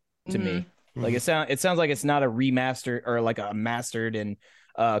demo to me. Like it sounds like it's not a remastered or like a mastered and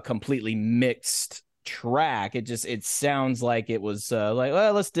completely mixed track. It sounds like it was like,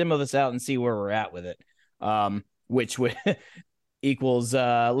 well, let's demo this out and see where we're at with it, which would equals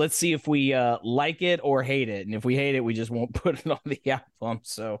let's see if we like it or hate it, and if we hate it, we just won't put it on the album.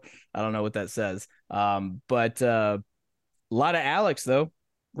 So I don't know what that says, but a lot of Alex though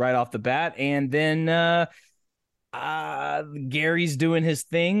right off the bat, and then Gary's doing his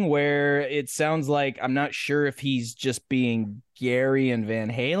thing where it sounds like, I'm not sure if he's just being Gary and Van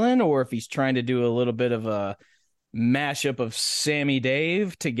Halen or if he's trying to do a little bit of a mashup of Sammy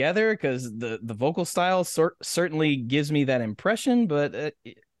Dave together, because the vocal style certainly gives me that impression, but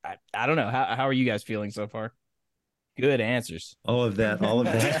I don't know. How are you guys feeling so far? Good answers. All of that.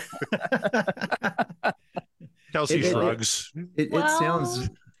 Kelsey shrugs.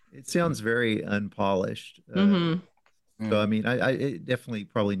 It sounds very unpolished. So I mean, it definitely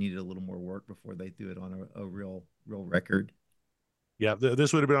probably needed a little more work before they threw it on a real record. Yeah,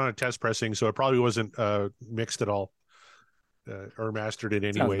 this would have been on a test pressing, so it probably wasn't mixed at all or mastered in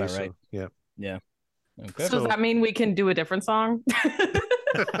any Sounds way. about So right. yeah. Okay. So does that mean we can do a different song?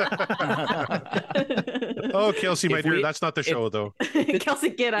 Oh, Kelsey, my dear, that's not the show though.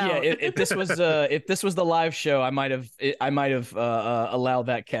 Kelsey, get out. Yeah, if this was the live show, I might have allowed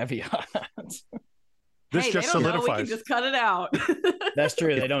that caveat. This hey, just they don't know. solidifies. We can just cut it out. That's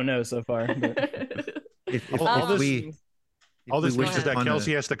true. They don't know so far. But... All this means is that on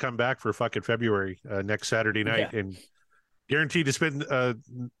Kelsey has to come back for fucking February next Saturday night and guaranteed to spin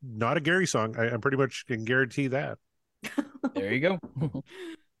not a Gary song. I'm pretty much can guarantee that. There you go.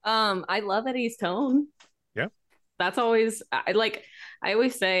 I love Eddie's tone. Yeah. That's always I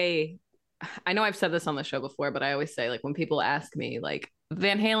always say, I know I've said this on the show before, but I always say, like, when people ask me like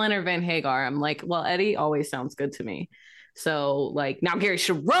Van Halen or Van Hagar, I'm like, well, Eddie always sounds good to me. So like now Gary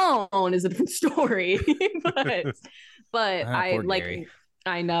Cherone is a different story. but I like Gary.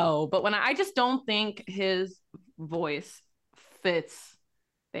 I know, but when I just don't think his voice fits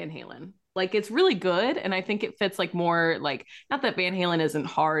Van Halen. Like, it's really good, and I think it fits like more like, not that Van Halen isn't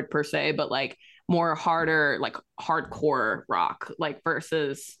hard per se, but like more harder, like hardcore rock, like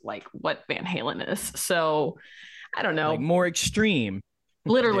versus like what Van Halen is. So I don't know, like more extreme.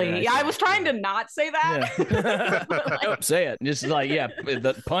 Literally, I was trying to not say that. Yeah. Like, say it, just like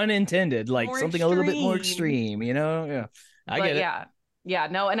the pun intended, like something extreme. A little bit more extreme, you know? Yeah, I get it. Yeah,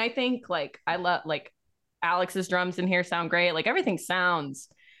 no, and I think like I love like Alex's drums in here sound great. Like everything sounds.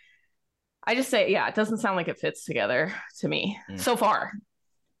 I just say, it doesn't sound like it fits together to me so far.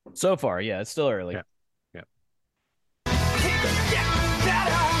 So far, yeah, it's still early. Yeah.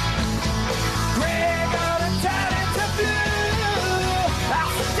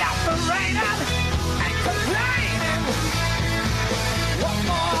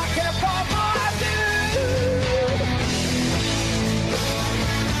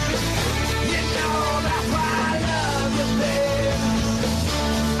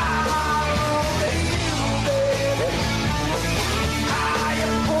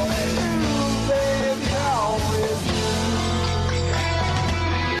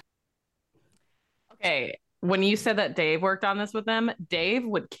 when you said that Dave worked on this with them, Dave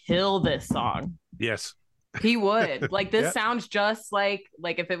would kill this song. Yes. He would. Like this Yeah. sounds just like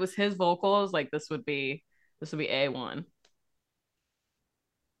if it was his vocals, like this would be A1.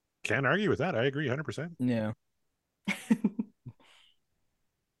 Can't argue with that. I agree 100%. Yeah.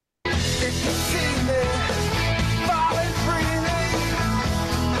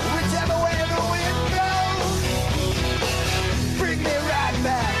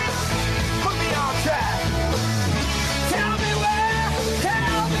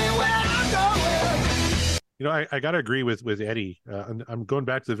 You know, I got to agree with Eddie. I'm going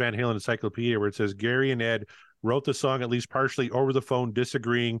back to the Van Halen Encyclopedia where it says Gary and Ed wrote the song at least partially over the phone,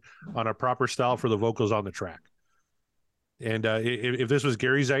 disagreeing on a proper style for the vocals on the track. And if this was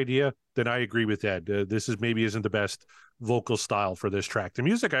Gary's idea, then I agree with Ed. This isn't the best vocal style for this track. The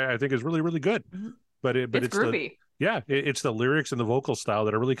music I think is really, really good, but it's groovy. It's the lyrics and the vocal style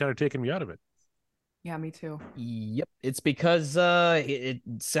that are really kind of taking me out of it. Yeah, me too. Yep. It's because it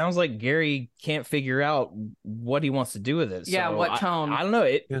sounds like Gary can't figure out what he wants to do with it. Yeah, so what tone? I don't know.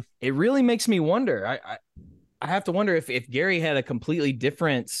 It really makes me wonder. I have to wonder if Gary had a completely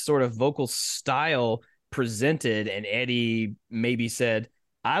different sort of vocal style presented and Eddie maybe said,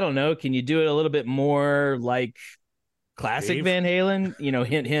 I don't know, can you do it a little bit more like classic Dave? Van Halen? You know,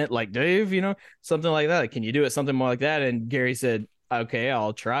 hint, hint, like Dave, you know, something like that. Can you do it something more like that? And Gary said, okay,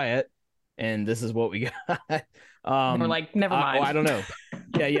 I'll try it. And this is what we got. We're like, never mind. I don't know.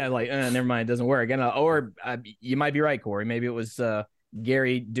 Yeah, like, never mind, it doesn't work. And you might be right, Corey. Maybe it was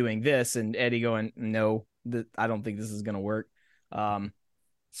Gary doing this and Eddie going, no, I don't think this is gonna work.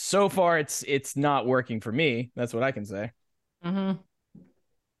 So far, it's not working for me. That's what I can say. Mm-hmm.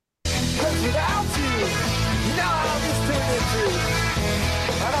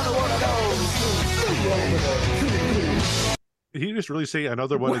 Did he just really say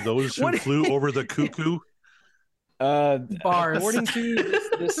another one of those who flew over the cuckoo? Bars. According to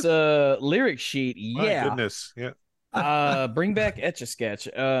this lyric sheet, My yeah. goodness. Yeah. Bring back Etch-a-Sketch.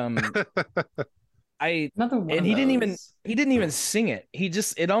 Another one. And he didn't even sing it.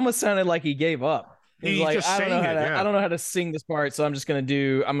 It almost sounded like he gave up. He's He like, just I don't know sang it, yeah. I don't know how to sing this part, so I'm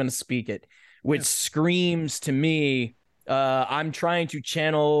gonna speak it, which screams to me, I'm trying to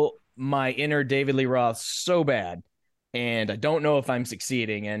channel my inner David Lee Roth so bad, and I don't know if I'm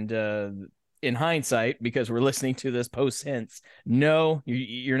succeeding. And in hindsight, because we're listening to this post tense, no,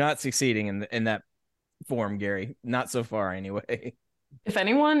 you're not succeeding in that form, Gary. Not so far, anyway. If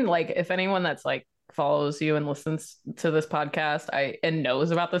anyone that's like follows you and listens to this podcast and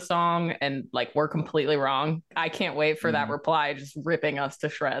knows about the song and like we're completely wrong, I can't wait for that reply just ripping us to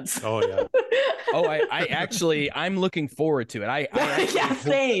shreds. Oh yeah. I'm looking forward to it.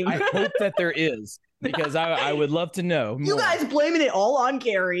 Same. I hope that there is, because I would love to know more. You guys blaming it all on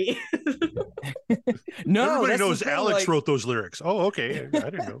Gary. No, everybody that's knows the thing, Alex wrote those lyrics. Oh, okay. I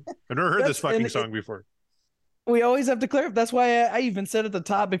didn't know. I've never heard this fucking song before. We always have to clarify. That's why I even said at the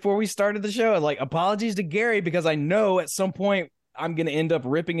top before we started the show, like, apologies to Gary, because I know at some point I'm going to end up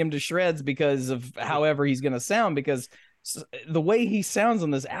ripping him to shreds because of however he's going to sound, because the way he sounds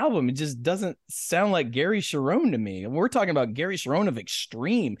on this album, it just doesn't sound like Gary Cherone to me. We're talking about Gary Cherone of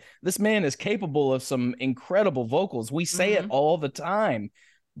extreme. This man is capable of some incredible vocals. We say it all the time,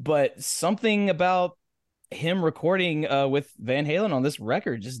 but something about him recording with Van Halen on this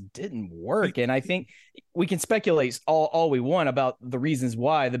record just didn't work. And I think we can speculate all we want about the reasons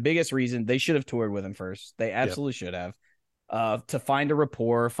why. The biggest reason, they should have toured with him first. They absolutely should have, to find a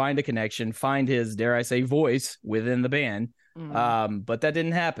rapport, find a connection, find his, dare I say, voice within the band. But that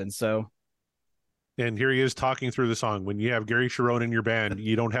didn't happen. So, and here he is talking through the song. When you have Gary Cherone in your band,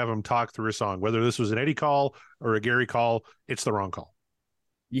 you don't have him talk through a song. Whether this was an Eddie call or a Gary call, it's the wrong call.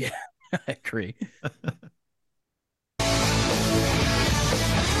 Yeah, I agree.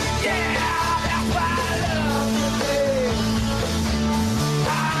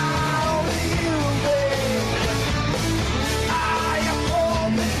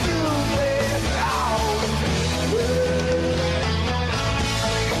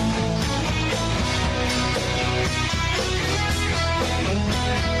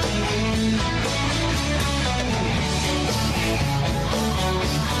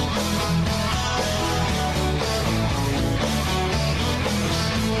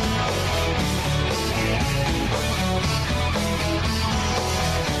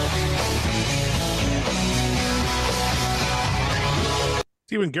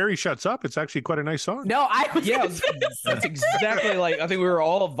 See, when Gary shuts up, it's actually quite a nice song. No, that's exactly like, I think we were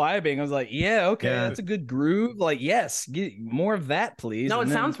all vibing. I was like, yeah, okay, that's a good groove. Like, yes, get more of that, please. No, it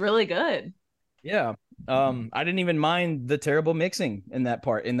sounds really good. Yeah, I didn't even mind the terrible mixing in that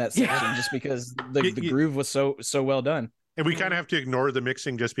section, just because the groove was so well done. And we kind of have to ignore the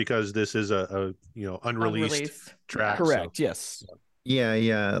mixing just because this is a unreleased track. Correct. So. Yes.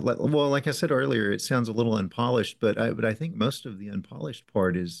 Yeah. Well, like I said earlier, it sounds a little unpolished, but I think most of the unpolished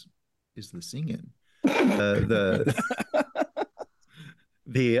part is the singing. The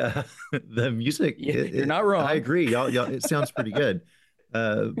the music. You're not wrong. I agree. Y'all, it sounds pretty good.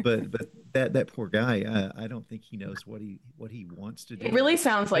 But that poor guy, I don't think he knows what he wants to do. It really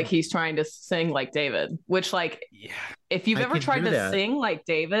sounds like he's trying to sing like David, which if you've ever tried to sing like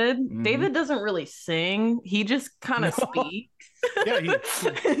David, David doesn't really sing. He just kind of speaks. Yeah,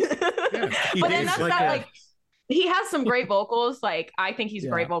 but then that's like he has some great vocals. Like I think he's a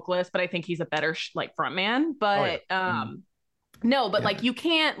great vocalist, but I think he's a better front man. But no, but like you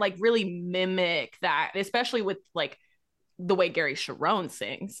can't like really mimic that, especially with like the way Gary Cherone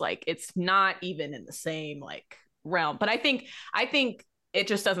sings. Like it's not even in the same like realm. But I think it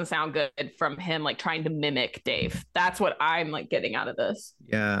just doesn't sound good from him like trying to mimic Dave. That's what I'm like getting out of this.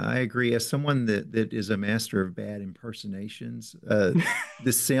 Yeah, I agree. As someone that is a master of bad impersonations,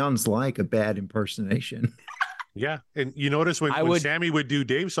 this sounds like a bad impersonation. Yeah, and you notice when Sammy would do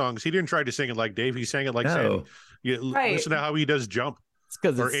Dave songs, he didn't try to sing it like Dave. He sang it like Sammy. Listen to how he does Jump. It's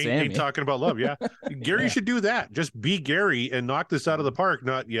because it's Sammy. Ain't talking about love. Yeah, Gary should do that. Just be Gary and knock this out of the park.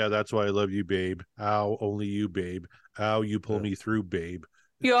 Not that's why I love you, babe. Ow, only you, babe. Ow, you pull me through, babe.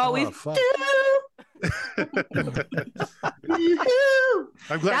 You always do.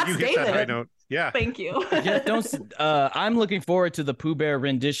 I'm glad you hit that high note. Yeah, thank you. I'm looking forward to the Pooh Bear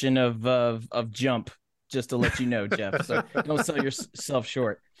rendition of Jump. Just to let you know, Jeff. So don't sell yourself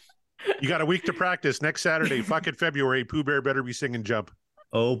short. You got a week to practice. Next Saturday, fucking February, Pooh Bear better be singing Jump.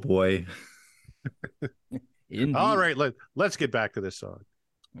 Oh boy. All right, let's get back to this song.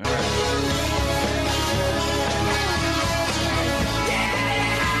 All right.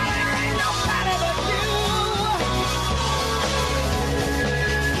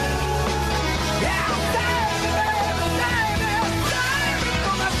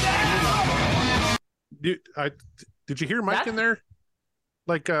 Did you hear Mike in there?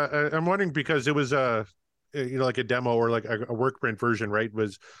 Like, I'm wondering because it was like a demo or like a work print version, right?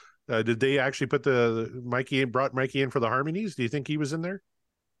 Did they actually put brought Mikey in for the harmonies? Do you think he was in there?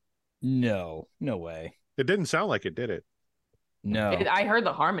 No way. It didn't sound like it, did it? No. I heard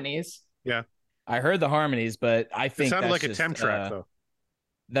the harmonies. Yeah. I heard the harmonies, but I think it sounded like a temp track though.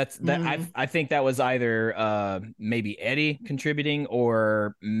 I think that was either maybe Eddie contributing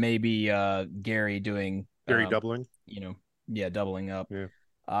or maybe Gary doing doubling. Doubling up. Yeah.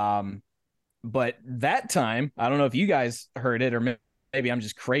 But that time, I don't know if you guys heard it or maybe I'm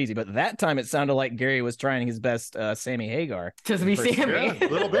just crazy, but that time it sounded like Gary was trying his best Sammy Hagar. To be Sammy. Yeah, a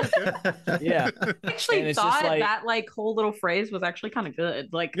little bit. Yeah. I actually thought that like whole little phrase was actually kind of good.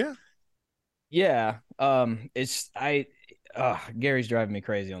 Like Yeah. Gary's driving me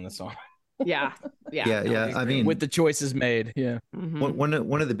crazy on this song. Yeah. I mean, with the choices made. Yeah. Mm-hmm.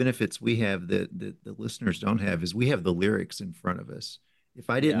 One of the benefits we have that the listeners don't have is we have the lyrics in front of us. If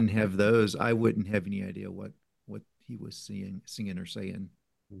I didn't have those, I wouldn't have any idea what he was singing or saying.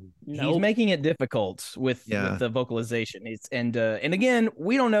 He's making it difficult with the vocalization. And again,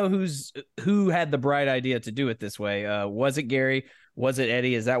 we don't know who had the bright idea to do it this way. Was it Gary? Was it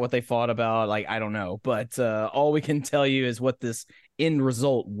Eddie? Is that what they fought about? Like, I don't know. But all we can tell you is what this end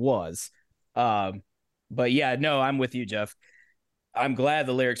result was. But yeah, no, I'm with you, Jeff. I'm glad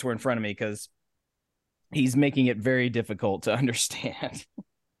the lyrics were in front of me because he's making it very difficult to understand.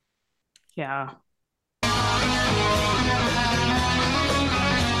 Yeah.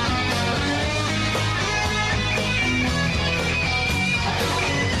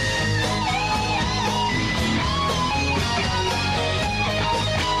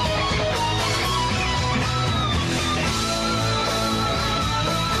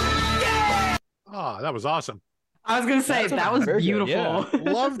 Oh, that was awesome. I was gonna say that was beautiful. Good,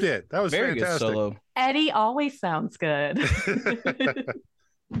 yeah. Loved it. That was very fantastic. Good solo. Eddie always sounds good. That's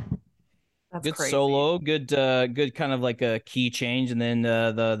good crazy. Solo, good kind of like a key change, and then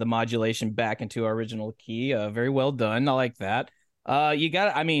the modulation back into our original key. Very well done. I like that.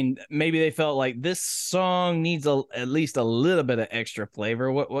 Maybe they felt like this song needs at least a little bit of extra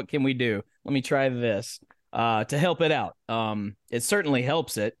flavor. What can we do? Let me try this to help it out. It certainly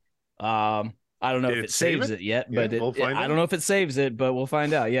helps it. I don't know if it saves it yet, but I don't know if it saves it, but we'll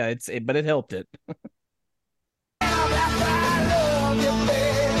find out. Yeah, but it helped it.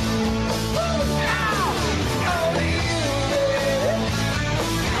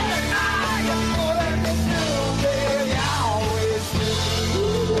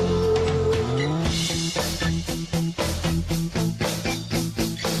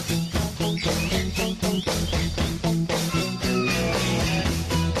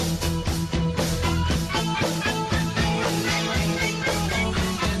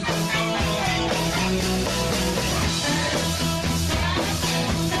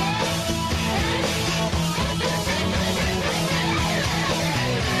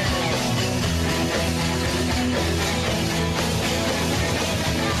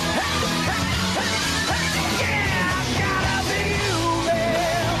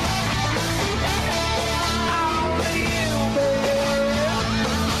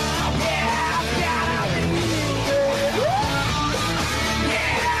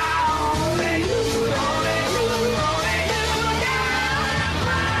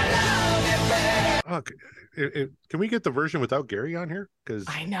 can we get the version without Gary on here? Because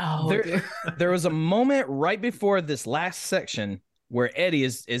I know. There was a moment right before this last section where Eddie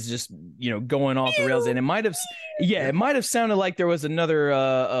is just going off the rails, and it might have sounded like there was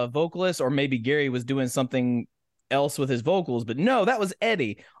another vocalist, or maybe Gary was doing something else with his vocals, but no, that was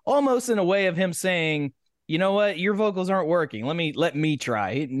Eddie, almost in a way of him saying, you know what, your vocals aren't working, let me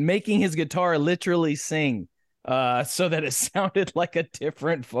try, making his guitar literally sing so that it sounded like a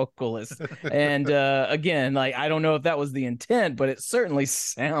different vocalist. And again, like, I don't know if that was the intent, but it certainly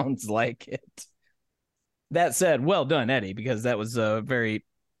sounds like it. That said, well done, Eddie, because that was a very,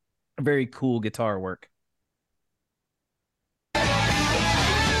 very cool guitar work.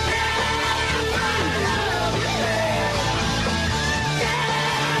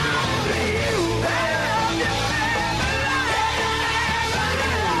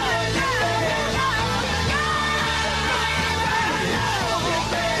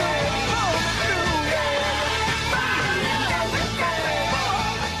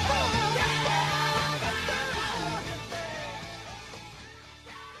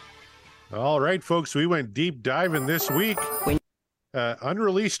 All right, folks, we went deep diving this week.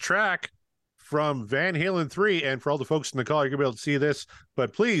 Unreleased track from Van Halen 3. And for all the folks in the call, you're going to be able to see this.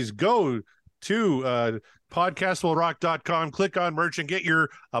 But please go to podcastwillrock.com, click on merch, and get your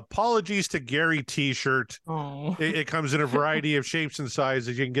Apologies to Gary t-shirt. Oh. It comes in a variety of shapes and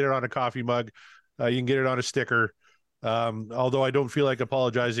sizes. You can get it on a coffee mug. You can get it on a sticker. Although I don't feel like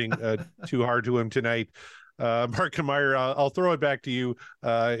apologizing too hard to him tonight. Mark and Meyer, I'll throw it back to you,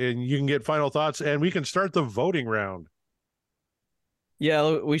 and you can get final thoughts, and we can start the voting round.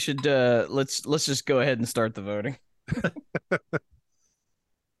 Yeah, we should. Let's just go ahead and start the voting. All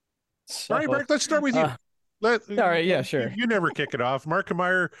right, Mark, let's start with you. All right, yeah, sure. You never kick it off. Mark and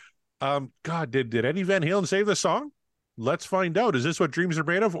Meyer, God, did Eddie Van Halen save the song? Let's find out. Is this what dreams are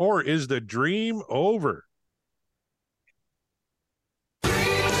made of, or is the dream over?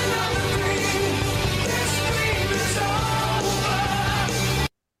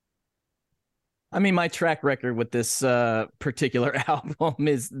 I mean, my track record with this particular album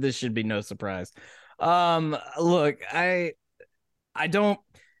is, this should be no surprise. Look, I don't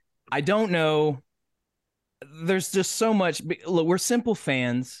know. There's just so much. Look, we're simple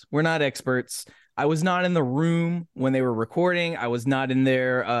fans. We're not experts. I was not in the room when they were recording. I was not in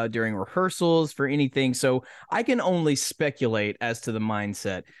there during rehearsals for anything. So I can only speculate as to the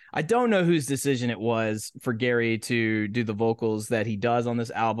mindset. I don't know whose decision it was for Gary to do the vocals that he does on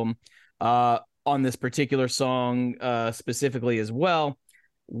this album. On this particular song specifically as well.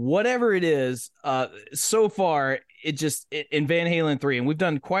 Whatever it is, so far, in Van Halen 3, and we've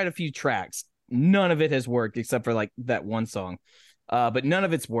done quite a few tracks, none of it has worked except for like that one song. But none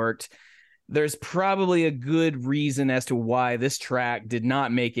of it's worked. There's probably a good reason as to why this track did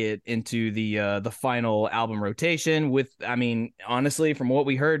not make it into the final album rotation, honestly, from what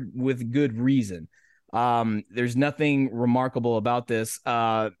we heard, with good reason. There's nothing remarkable about this.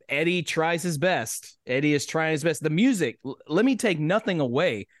 Eddie tries his best. Eddie is trying his best. The music, let me take nothing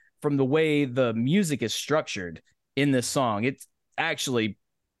away from the way the music is structured in this song. It's actually,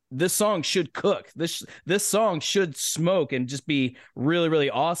 this song should cook. This song should smoke and just be really, really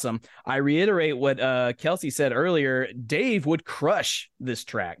awesome. I reiterate what Kelsey said earlier. Dave would crush this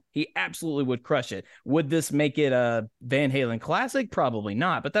track. He absolutely would crush it. Would this make it a Van Halen classic? Probably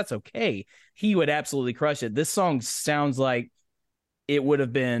not, but that's okay. He would absolutely crush it. This song sounds like it would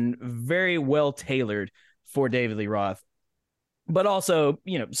have been very well tailored for David Lee Roth. But also,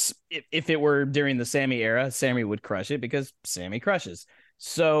 if it were during the Sammy era, Sammy would crush it because Sammy crushes.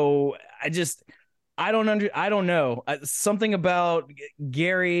 So I don't know. Something about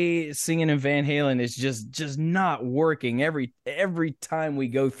Gary singing in Van Halen is just not working every time we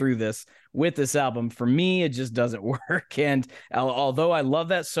go through this with this album. For me, it just doesn't work. And although I love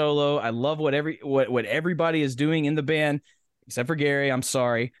that solo, I love what everybody is doing in the band, except for Gary. I'm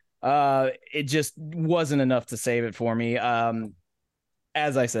sorry. It just wasn't enough to save it for me.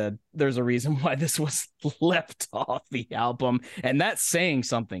 As I said, there's a reason why this was left off the album, and that's saying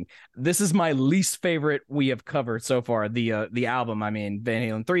something. This is my least favorite we have covered so far, the album. I mean, Van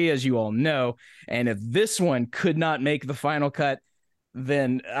Halen 3, as you all know, and if this one could not make the final cut,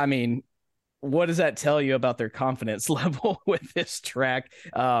 then, I mean, what does that tell you about their confidence level with this track?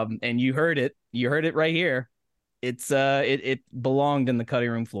 And you heard it right here. It belonged in the cutting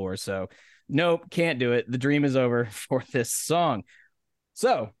room floor. So nope, can't do it. The dream is over for this song.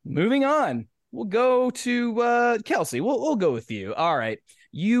 So moving on, we'll go to Kelsey. We'll go with you. All right.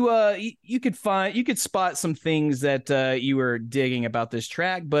 You could spot some things that you were digging about this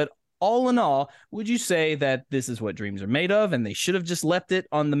track, but all in all, would you say that this is what dreams are made of and they should have just left it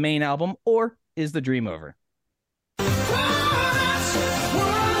on the main album, or is the dream over?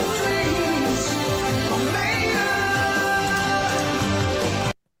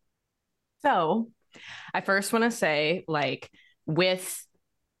 So I first want to say, like, with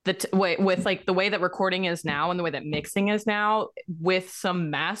with like the way that recording is now and the way that mixing is now, with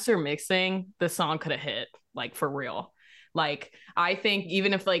some master mixing, the song could have hit, like, for real. Like, I think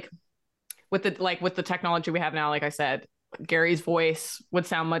even if like with the technology we have now, like I said, Gary's voice would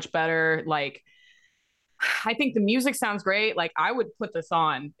sound much better. Like, I think the music sounds great. Like, I would put this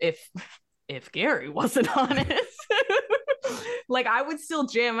on if Gary wasn't on it. Like, I would still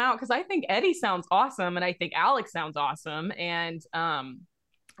jam out because I think Eddie sounds awesome and I think Alex sounds awesome. And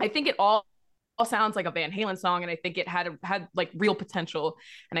I think it all sounds like a Van Halen song, and I think it had like real potential.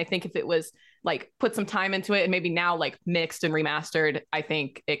 And I think if it was like put some time into it and maybe now like mixed and remastered, I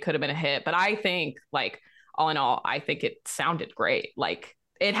think it could have been a hit. But I think, like, all in all, I think it sounded great. Like,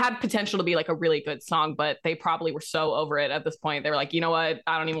 it had potential to be like a really good song, but they probably were so over it at this point. They were like, you know what?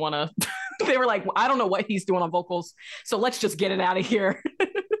 I don't even want to. They were like, I don't know what he's doing on vocals, so let's just get it out of here.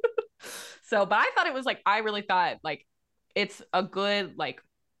 So, but I thought it was like, I really thought like it's a good, like,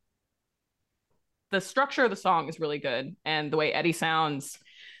 the structure of the song is really good, and the way Eddie sounds,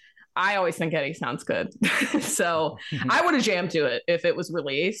 I always think Eddie sounds good. So I would have jammed to it if it was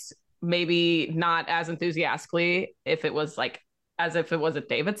released, maybe not as enthusiastically if it was like as if it was a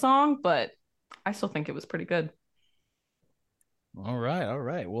David song, but I still think it was pretty good. All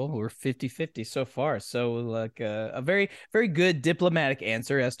right. Well, we're 50-50 so far. So like a very, very good diplomatic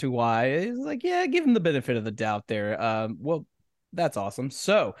answer as to why. It's like, yeah, give him the benefit of the doubt there. Well, that's awesome.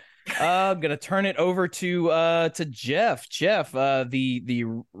 So I'm gonna turn it over to Jeff. Jeff,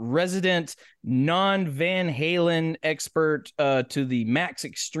 the resident non-Van Halen expert to the max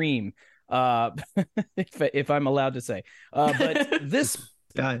extreme. If I'm allowed to say. But this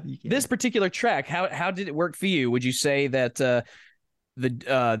particular track, how did it work for you? Would you say that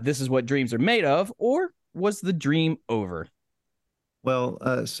this is what dreams are made of, or was the dream over?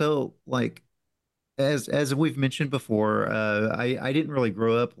 Well, so like as we've mentioned before, I didn't really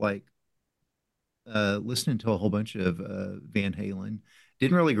grow up like listening to a whole bunch of Van Halen.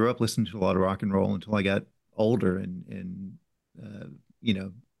 Didn't really grow up listening to a lot of rock and roll until I got older and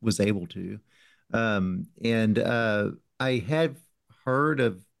was able to. I have heard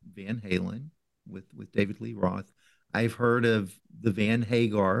of Van Halen with David Lee Roth. I've heard of the Van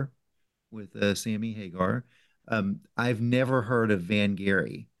Hagar with Sammy Hagar. I've never heard of Van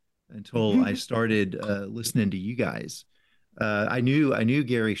Gary until I started listening to you guys. I knew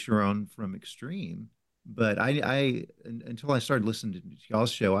Gary Sharon from Extreme, but I until I started listening to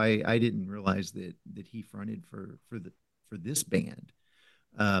y'all's show, I didn't realize that he fronted for this band.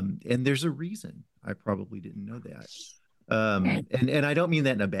 And there's a reason I probably didn't know that. And I don't mean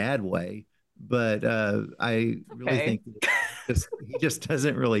that in a bad way, but I really think that he just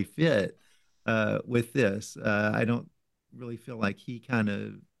doesn't really fit with this. I don't really feel like he kind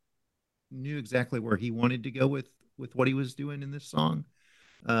of knew exactly where he wanted to go with what he was doing in this song.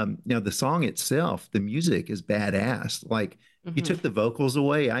 Now the song itself, the music is badass. Like, if you took the vocals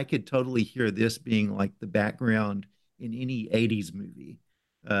away, I could totally hear this being like the background in any 80s movie.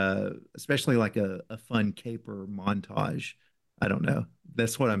 Especially like a fun caper montage. I don't know.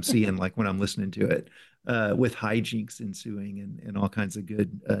 That's what I'm seeing like when I'm listening to it, with hijinks ensuing and all kinds of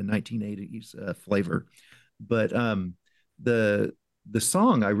good 1980s flavor. But the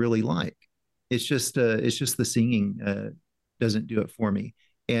song I really like. It's just the singing doesn't do it for me.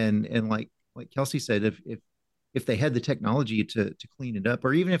 And like Kelsey said, if they had the technology to clean it up,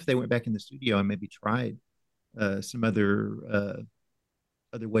 or even if they went back in the studio and maybe tried some other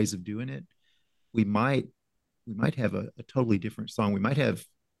ways of doing it, we might have a totally different song. We might have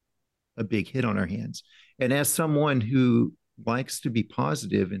a big hit on our hands. And as someone who likes to be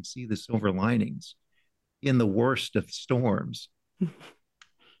positive and see the silver linings in the worst of storms,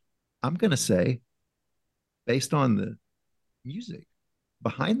 I'm going to say, based on the music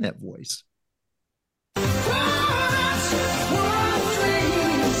behind that voice,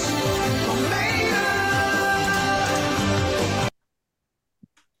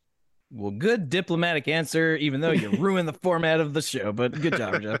 well, good diplomatic answer, even though you ruined the format of the show. But good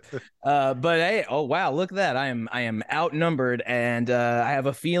job, Jeff. But hey, oh wow, look at that! I am outnumbered, and I have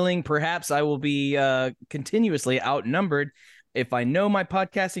a feeling perhaps I will be continuously outnumbered if I know my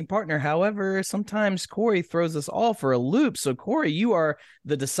podcasting partner. However, sometimes Corey throws us all for a loop. So Corey, you are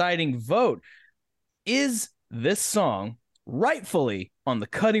the deciding vote. Is this song rightfully on the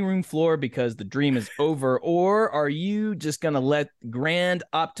cutting room floor because the dream is over, or are you just going to let grand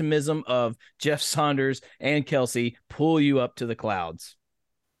optimism of Jeff Saunders and Kelsey pull you up to the clouds?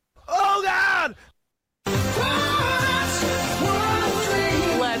 Oh, God!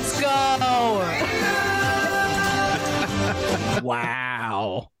 Let's go.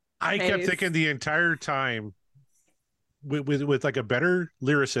 Wow. I kept thinking the entire time with like a better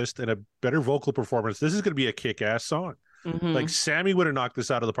lyricist and a better vocal performance, this is going to be a kick-ass song. Like Sammy would have knocked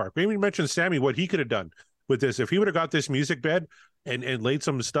this out of the park. Maybe mention Sammy, what he could have done with this. If he would have got this music bed and laid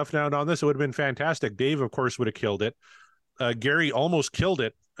some stuff down on this, it would have been fantastic. Dave, of course, would have killed it. Gary almost killed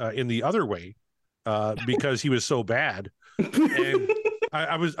it in the other way because he was so bad. And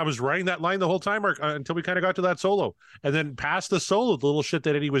I was writing that line the whole time, Mark, until we kind of got to that solo. And then past the solo, the little shit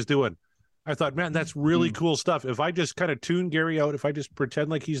that Eddie was doing, I thought, man, that's really cool stuff. If I just kind of tune Gary out, if I just pretend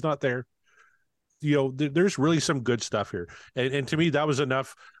like he's not there, there's really some good stuff here. And to me, that was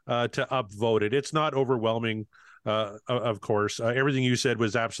enough to upvote it. It's not overwhelming, of course. Everything you said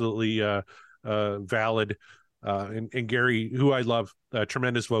was absolutely valid. And Gary, who I love,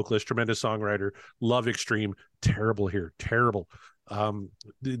 tremendous vocalist, tremendous songwriter, love Extreme. Terrible here. Terrible.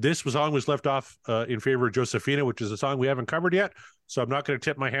 This song was left off in favor of Josephina, which is a song we haven't covered yet. So I'm not going to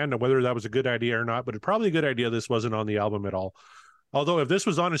tip my hand on whether that was a good idea or not, but it's probably a good idea this wasn't on the album at all. Although if this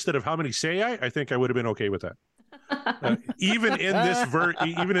was on instead of How Many Say I think I would have been okay with that. Even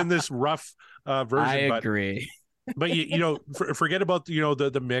in this rough version. I agree. But forget about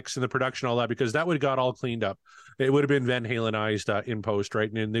the mix and the production, all that, because that would have got all cleaned up. It would have been Van Halenized in post,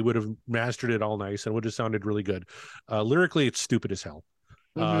 right? And they would have mastered it all nice and would have sounded really good. Lyrically, it's stupid as hell.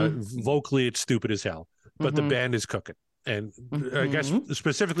 Vocally, it's stupid as hell. But the band is cooking. And I guess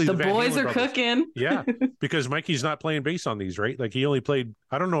specifically the Van boys Halen are brothers. cooking. Yeah, because Mikey's not playing bass on these, right? Like he only played,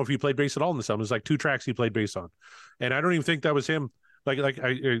 I don't know if he played bass at all in this album. It's like 2 tracks he played bass on. And I don't even think that was him.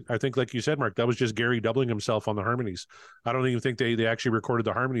 I think, like you said, Mark, that was just Gary doubling himself on the harmonies. I don't even think they actually recorded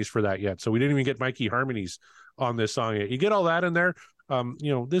the harmonies for that yet. So we didn't even get Mikey harmonies on this song yet. You get all that in there.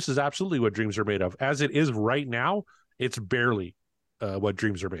 This is absolutely what Dreams Are Made Of. As it is right now, it's barely what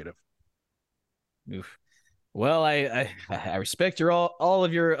Dreams Are Made of. Oof. Well, I respect all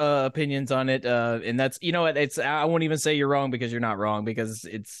of your opinions on it, and that's it's I won't even say you're wrong because you're not wrong, because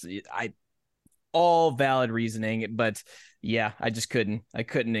it's all valid reasoning, but yeah, I couldn't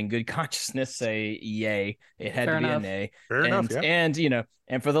in good consciousness say yay. It had Fair to be enough. a nay. Fair enough, yeah.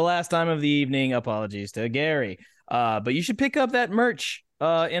 And for the last time of the evening, apologies to Gary. But you should pick up that merch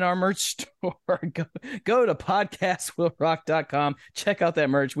in our merch store. Go to podcastwillrock.com. Check out that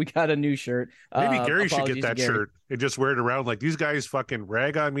merch. We got a new shirt. Maybe Gary should get that shirt and just wear it around. Like, these guys fucking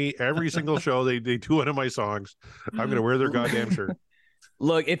rag on me every single show. They do one of my songs. I'm going to wear their goddamn shirt.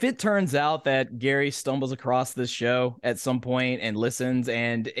 Look, if it turns out that Gary stumbles across this show at some point and listens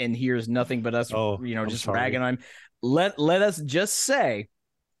and hears nothing but us, just ragging on him, let us just say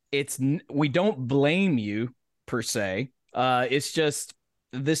we don't blame you per se. It's just,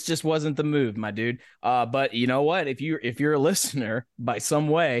 this just wasn't the move, my dude. But you know what? If you're a listener by some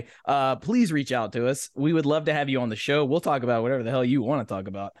way, please reach out to us. We would love to have you on the show. We'll talk about whatever the hell you want to talk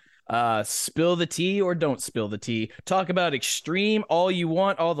about. Spill the tea or don't spill the tea. Talk about Extreme all you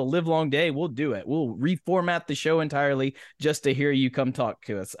want, all the live long day. We'll do it. We'll reformat the show entirely just to hear you come talk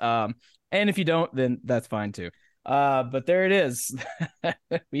to us. And if you don't, then that's fine too. But there it is.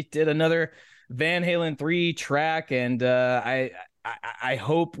 We did another Van Halen 3 track, and I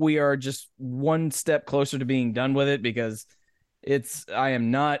hope we are just one step closer to being done with it, because I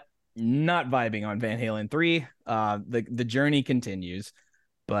am not vibing on Van Halen 3. The journey continues.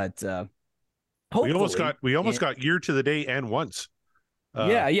 But we almost got Year to the Day and Once.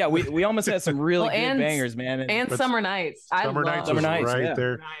 We almost had some really good bangers, man. And Summer Nights. Summer Nights right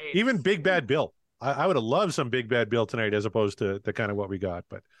there. Nice. Even Big Bad Bill. I would have loved some Big Bad Bill tonight, as opposed to the kind of what we got.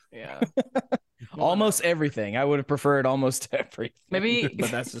 But yeah, almost everything. I would have preferred almost everything. Maybe,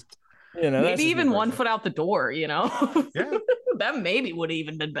 but that's just maybe even One Foot Out the Door. Yeah. That maybe would have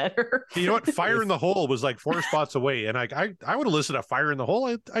even been better. You know what? Fire in the Hole was like 4 spots away, and I would have listened to Fire in the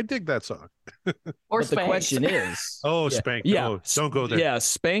Hole. I dig that song. Or but the question is, Spanked. Yeah, oh, don't go there. Yeah,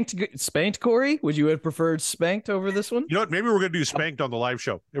 Spanked. Corey, would you have preferred Spanked over this one? You know what? Maybe we're gonna do Spanked on the live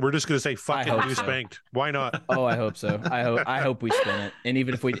show, and we're just gonna say fuck it, do so. Spanked. Why not? Oh, I hope so. I hope we spin it. And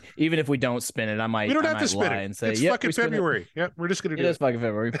even if we don't spin it, I might. We don't have to spin it. And say, it's fucking February. Yeah, we're just gonna do it. It is fucking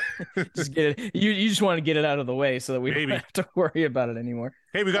February. Just get it. You just want to get it out of the way so that we don't have to worry about it anymore.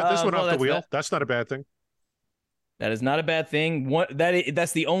 Hey, we got this one off the wheel. That's not a bad thing. That is not a bad thing.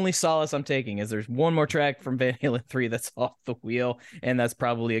 That's the only solace I'm taking, is there's one more track from Van Halen 3 that's off the wheel, and that's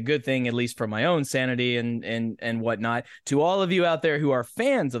probably a good thing, at least for my own sanity and whatnot. To all of you out there who are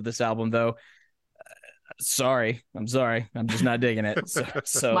fans of this album, though, Sorry, I'm sorry. I'm just not digging it.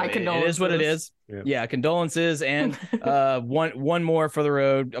 So My it is what it is. Yeah, condolences, and one more for the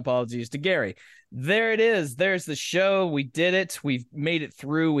road. Apologies to Gary. There it is. There's the show. We did it. We've made it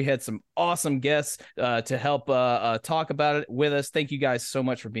through. We had some awesome guests to help talk about it with us. Thank you guys so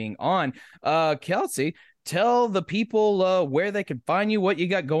much for being on. Kelsey, tell the people where they can find you, what you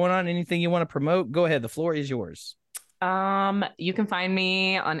got going on, anything you want to promote. Go ahead. The floor is yours. You can find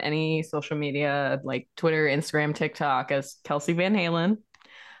me on any social media like Twitter, Instagram, TikTok as Kelsey Van Halen.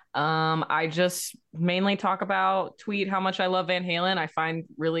 I just mainly tweet how much I love Van Halen. I find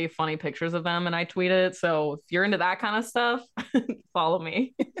really funny pictures of them and I tweet it. So if you're into that kind of stuff, follow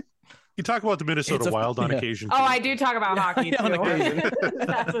me. You talk about the Minnesota Wild on occasion. Oh, I do talk about hockey too. On occasion.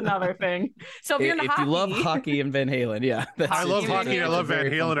 That's another thing. So if you're into hockey, you love hockey and Van Halen, I love hockey. I love Van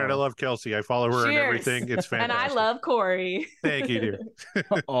Halen, and I love Kelsey. I follow her and everything. It's fantastic. And I love Corey. Thank you, dear.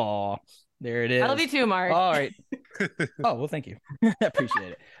 Oh, there it is. I love you too, Mark. All right. Oh, well, thank you. I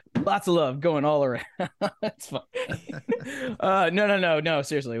appreciate it. Lots of love going all around. That's fun. No.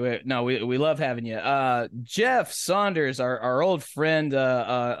 Seriously, we love having you. Jeff Saunders, our old friend,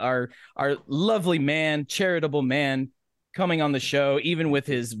 our lovely man, charitable man, coming on the show, even with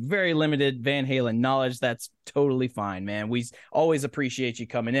his very limited Van Halen knowledge. That's totally fine, man. We always appreciate you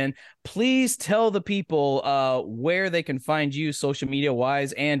coming in. Please tell the people where they can find you social media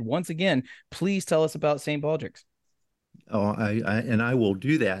wise, and once again, please tell us about St. Baldrick's. Oh, I will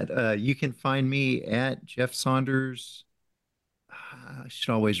do that. You can find me at Jeff Saunders. I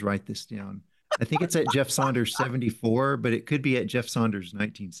should always write this down. I think it's at Jeff Saunders 74, but it could be at Jeff Saunders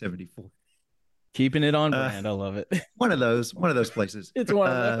 1974. Keeping it on brand. I love it. One of those places. It's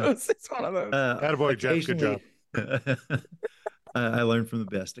one of those. It's one of those. Attaboy, Jeff. Good job. I learned from the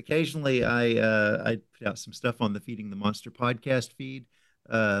best. Occasionally, I put out some stuff on the Feeding the Monster podcast feed.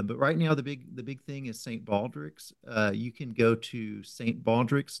 But right now, the big thing is St. Baldrick's. You can go to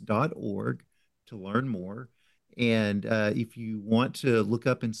stbaldricks.org to learn more. And if you want to look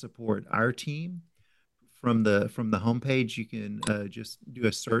up and support our team from the homepage, you can just do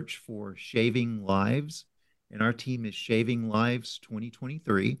a search for Shaving Lives, and our team is Shaving Lives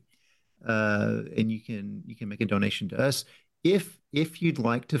 2023. And you can make a donation to us if you'd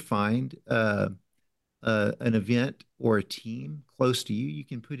like to find an event or a team close to you. You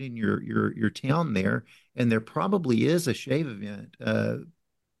can put in your town there, and there probably is a shave event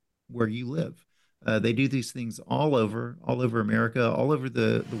where you live. They do these things all over America, all over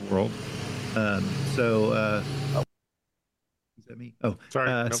the world. Is that me? Oh,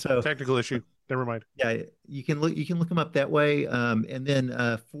 sorry. Technical issue. Never mind. Yeah, you can look them up that way. And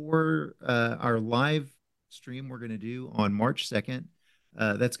then for our live stream we're going to do on March 2nd,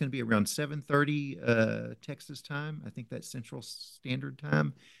 that's going to be around 7:30 Texas time. I think that's Central Standard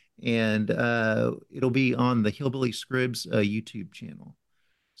Time, and it'll be on the Hillbilly Scribs YouTube channel.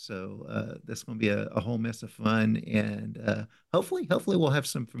 So that's going to be a whole mess of fun, and hopefully we'll have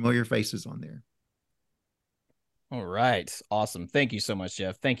some familiar faces on there. All right. Awesome. Thank you so much,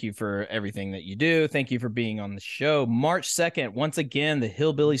 Jeff. Thank you for everything that you do. Thank you for being on the show. March 2nd, once again, the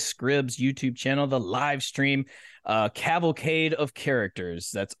Hillbilly Scribs YouTube channel, the live stream, cavalcade of characters.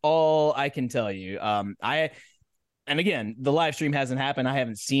 That's all I can tell you. And again, the live stream hasn't happened. I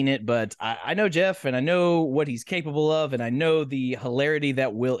haven't seen it, but I know Jeff, and I know what he's capable of, and I know the hilarity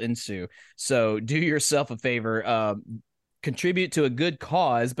that will ensue. So do yourself a favor. Contribute to a good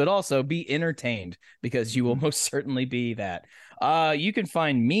cause, but also be entertained, because you will most certainly be that. You can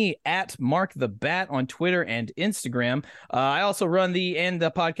find me at Mark the Bat on Twitter and Instagram. I also run the And the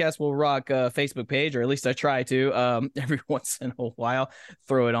Podcast Will Rock Facebook page, or at least I try to every once in a while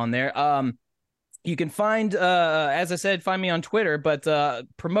throw it on there. You can find, as I said, find me on Twitter, but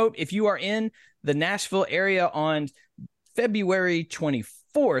promote if you are in the Nashville area on February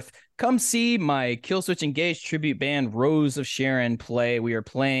 24th. Come see my Killswitch Engage tribute band Rose of Sharon play. We are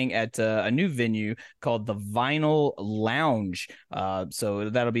playing at a new venue called the Vinyl Lounge. So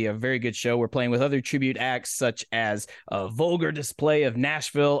that'll be a very good show. We're playing with other tribute acts such as a Vulgar Display of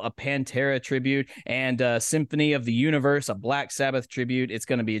Nashville, a Pantera tribute, and Symphony of the Universe, a Black Sabbath tribute. It's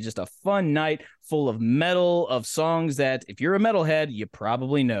going to be just a fun night full of metal, of songs that if you're a metalhead, you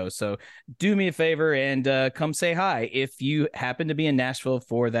probably know. So do me a favor and come say hi if you happen to be in Nashville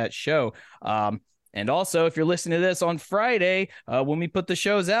for that show. And also, if you're listening to this on Friday, when we put the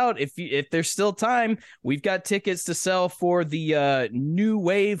shows out, if there's still time, we've got tickets to sell for the New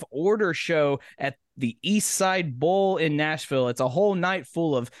Wave Order show at the East Side Bowl in Nashville. It's a whole night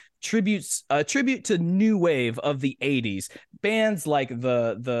full of tribute to New Wave of the 80s. Bands like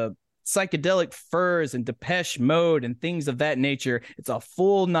the Psychedelic Furs and Depeche Mode and things of that nature. It's a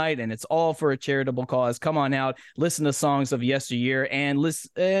full night and it's all for a charitable cause. Come on out, listen to songs of yesteryear, and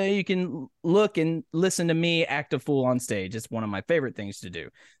you can look and listen to me act a fool on stage. It's one of my favorite things to do.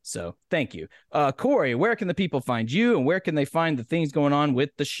 So thank you. Corey, where can the people find you, and where can they find the things going on with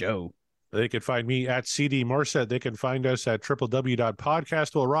the show? They can find me at CD Morset. They can find us at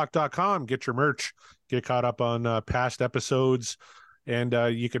www.podcastwillrock.com. Get your merch, get caught up on past episodes. And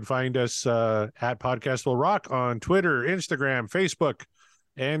you can find us at Podcast Will Rock on Twitter, Instagram, Facebook,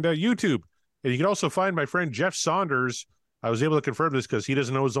 and YouTube. And you can also find my friend Jeff Saunders. I was able to confirm this because he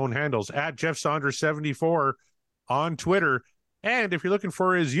doesn't know his own handles, at Jeff Saunders 74 on Twitter. And if you're looking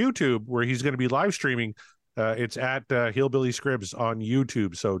for his YouTube, where he's going to be live streaming, it's at Hillbilly Scribs on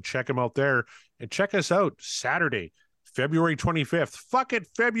YouTube. So check him out there, and check us out Saturday, February 25th. Fuck it,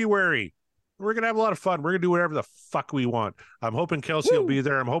 February. We're going to have a lot of fun. We're going to do whatever the fuck we want. I'm hoping Kelsey will be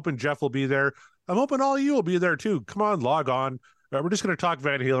there. I'm hoping Jeff will be there. I'm hoping all of you will be there too. Come on, log on. We're just going to talk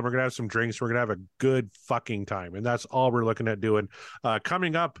Van Halen. We're going to have some drinks. We're going to have a good fucking time. And that's all we're looking at doing.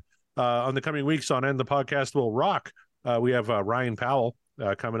 Coming up on the coming weeks on End the Podcast Will Rock, we have Ryan Powell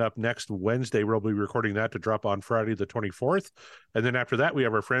coming up next Wednesday. We'll be recording that to drop on Friday the 24th. And then after that, we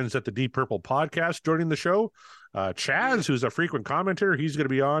have our friends at the Deep Purple Podcast joining the show. Chaz, who's a frequent commentator, he's going to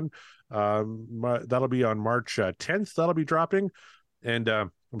be on. That'll be on March 10th. That'll be dropping. And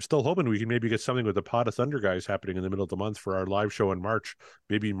I'm still hoping we can maybe get something with the Pod of Thunder guys happening in the middle of the month for our live show in March,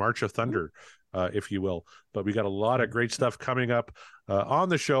 maybe March of Thunder, if you will. But we got a lot of great stuff coming up on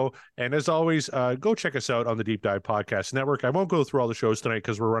the show. And as always, go check us out on the Deep Dive Podcast Network. I won't go through all the shows tonight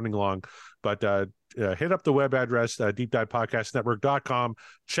because we're running long, but hit up the web address, deepdivepodcastnetwork.com.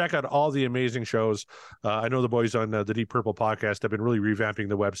 Check out all the amazing shows. I know the boys on the Deep Purple Podcast have been really revamping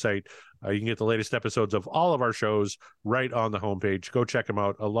the website. You can get the latest episodes of all of our shows right on the homepage. Go check them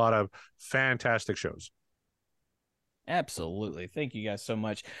out. A lot of fantastic shows. Absolutely. Thank you guys so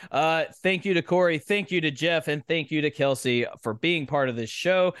much. Thank you to Corey. Thank you to Jeff. And thank you to Kelsey for being part of this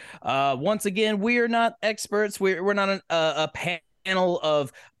show. Once again, we are not experts. We're not a panel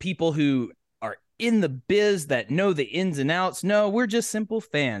of people who are in the biz that know the ins and outs. No, we're just simple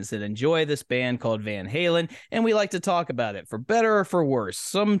fans that enjoy this band called Van Halen, and we like to talk about it for better or for worse.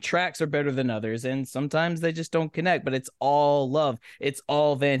 Some tracks are better than others, and sometimes they just don't connect, but it's all love. It's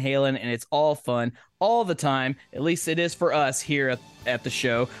all Van Halen, and it's all fun all the time. At least it is for us here at the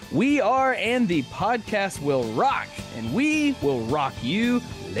show. We are And the Podcast Will Rock, and we will rock you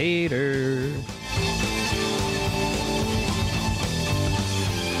later.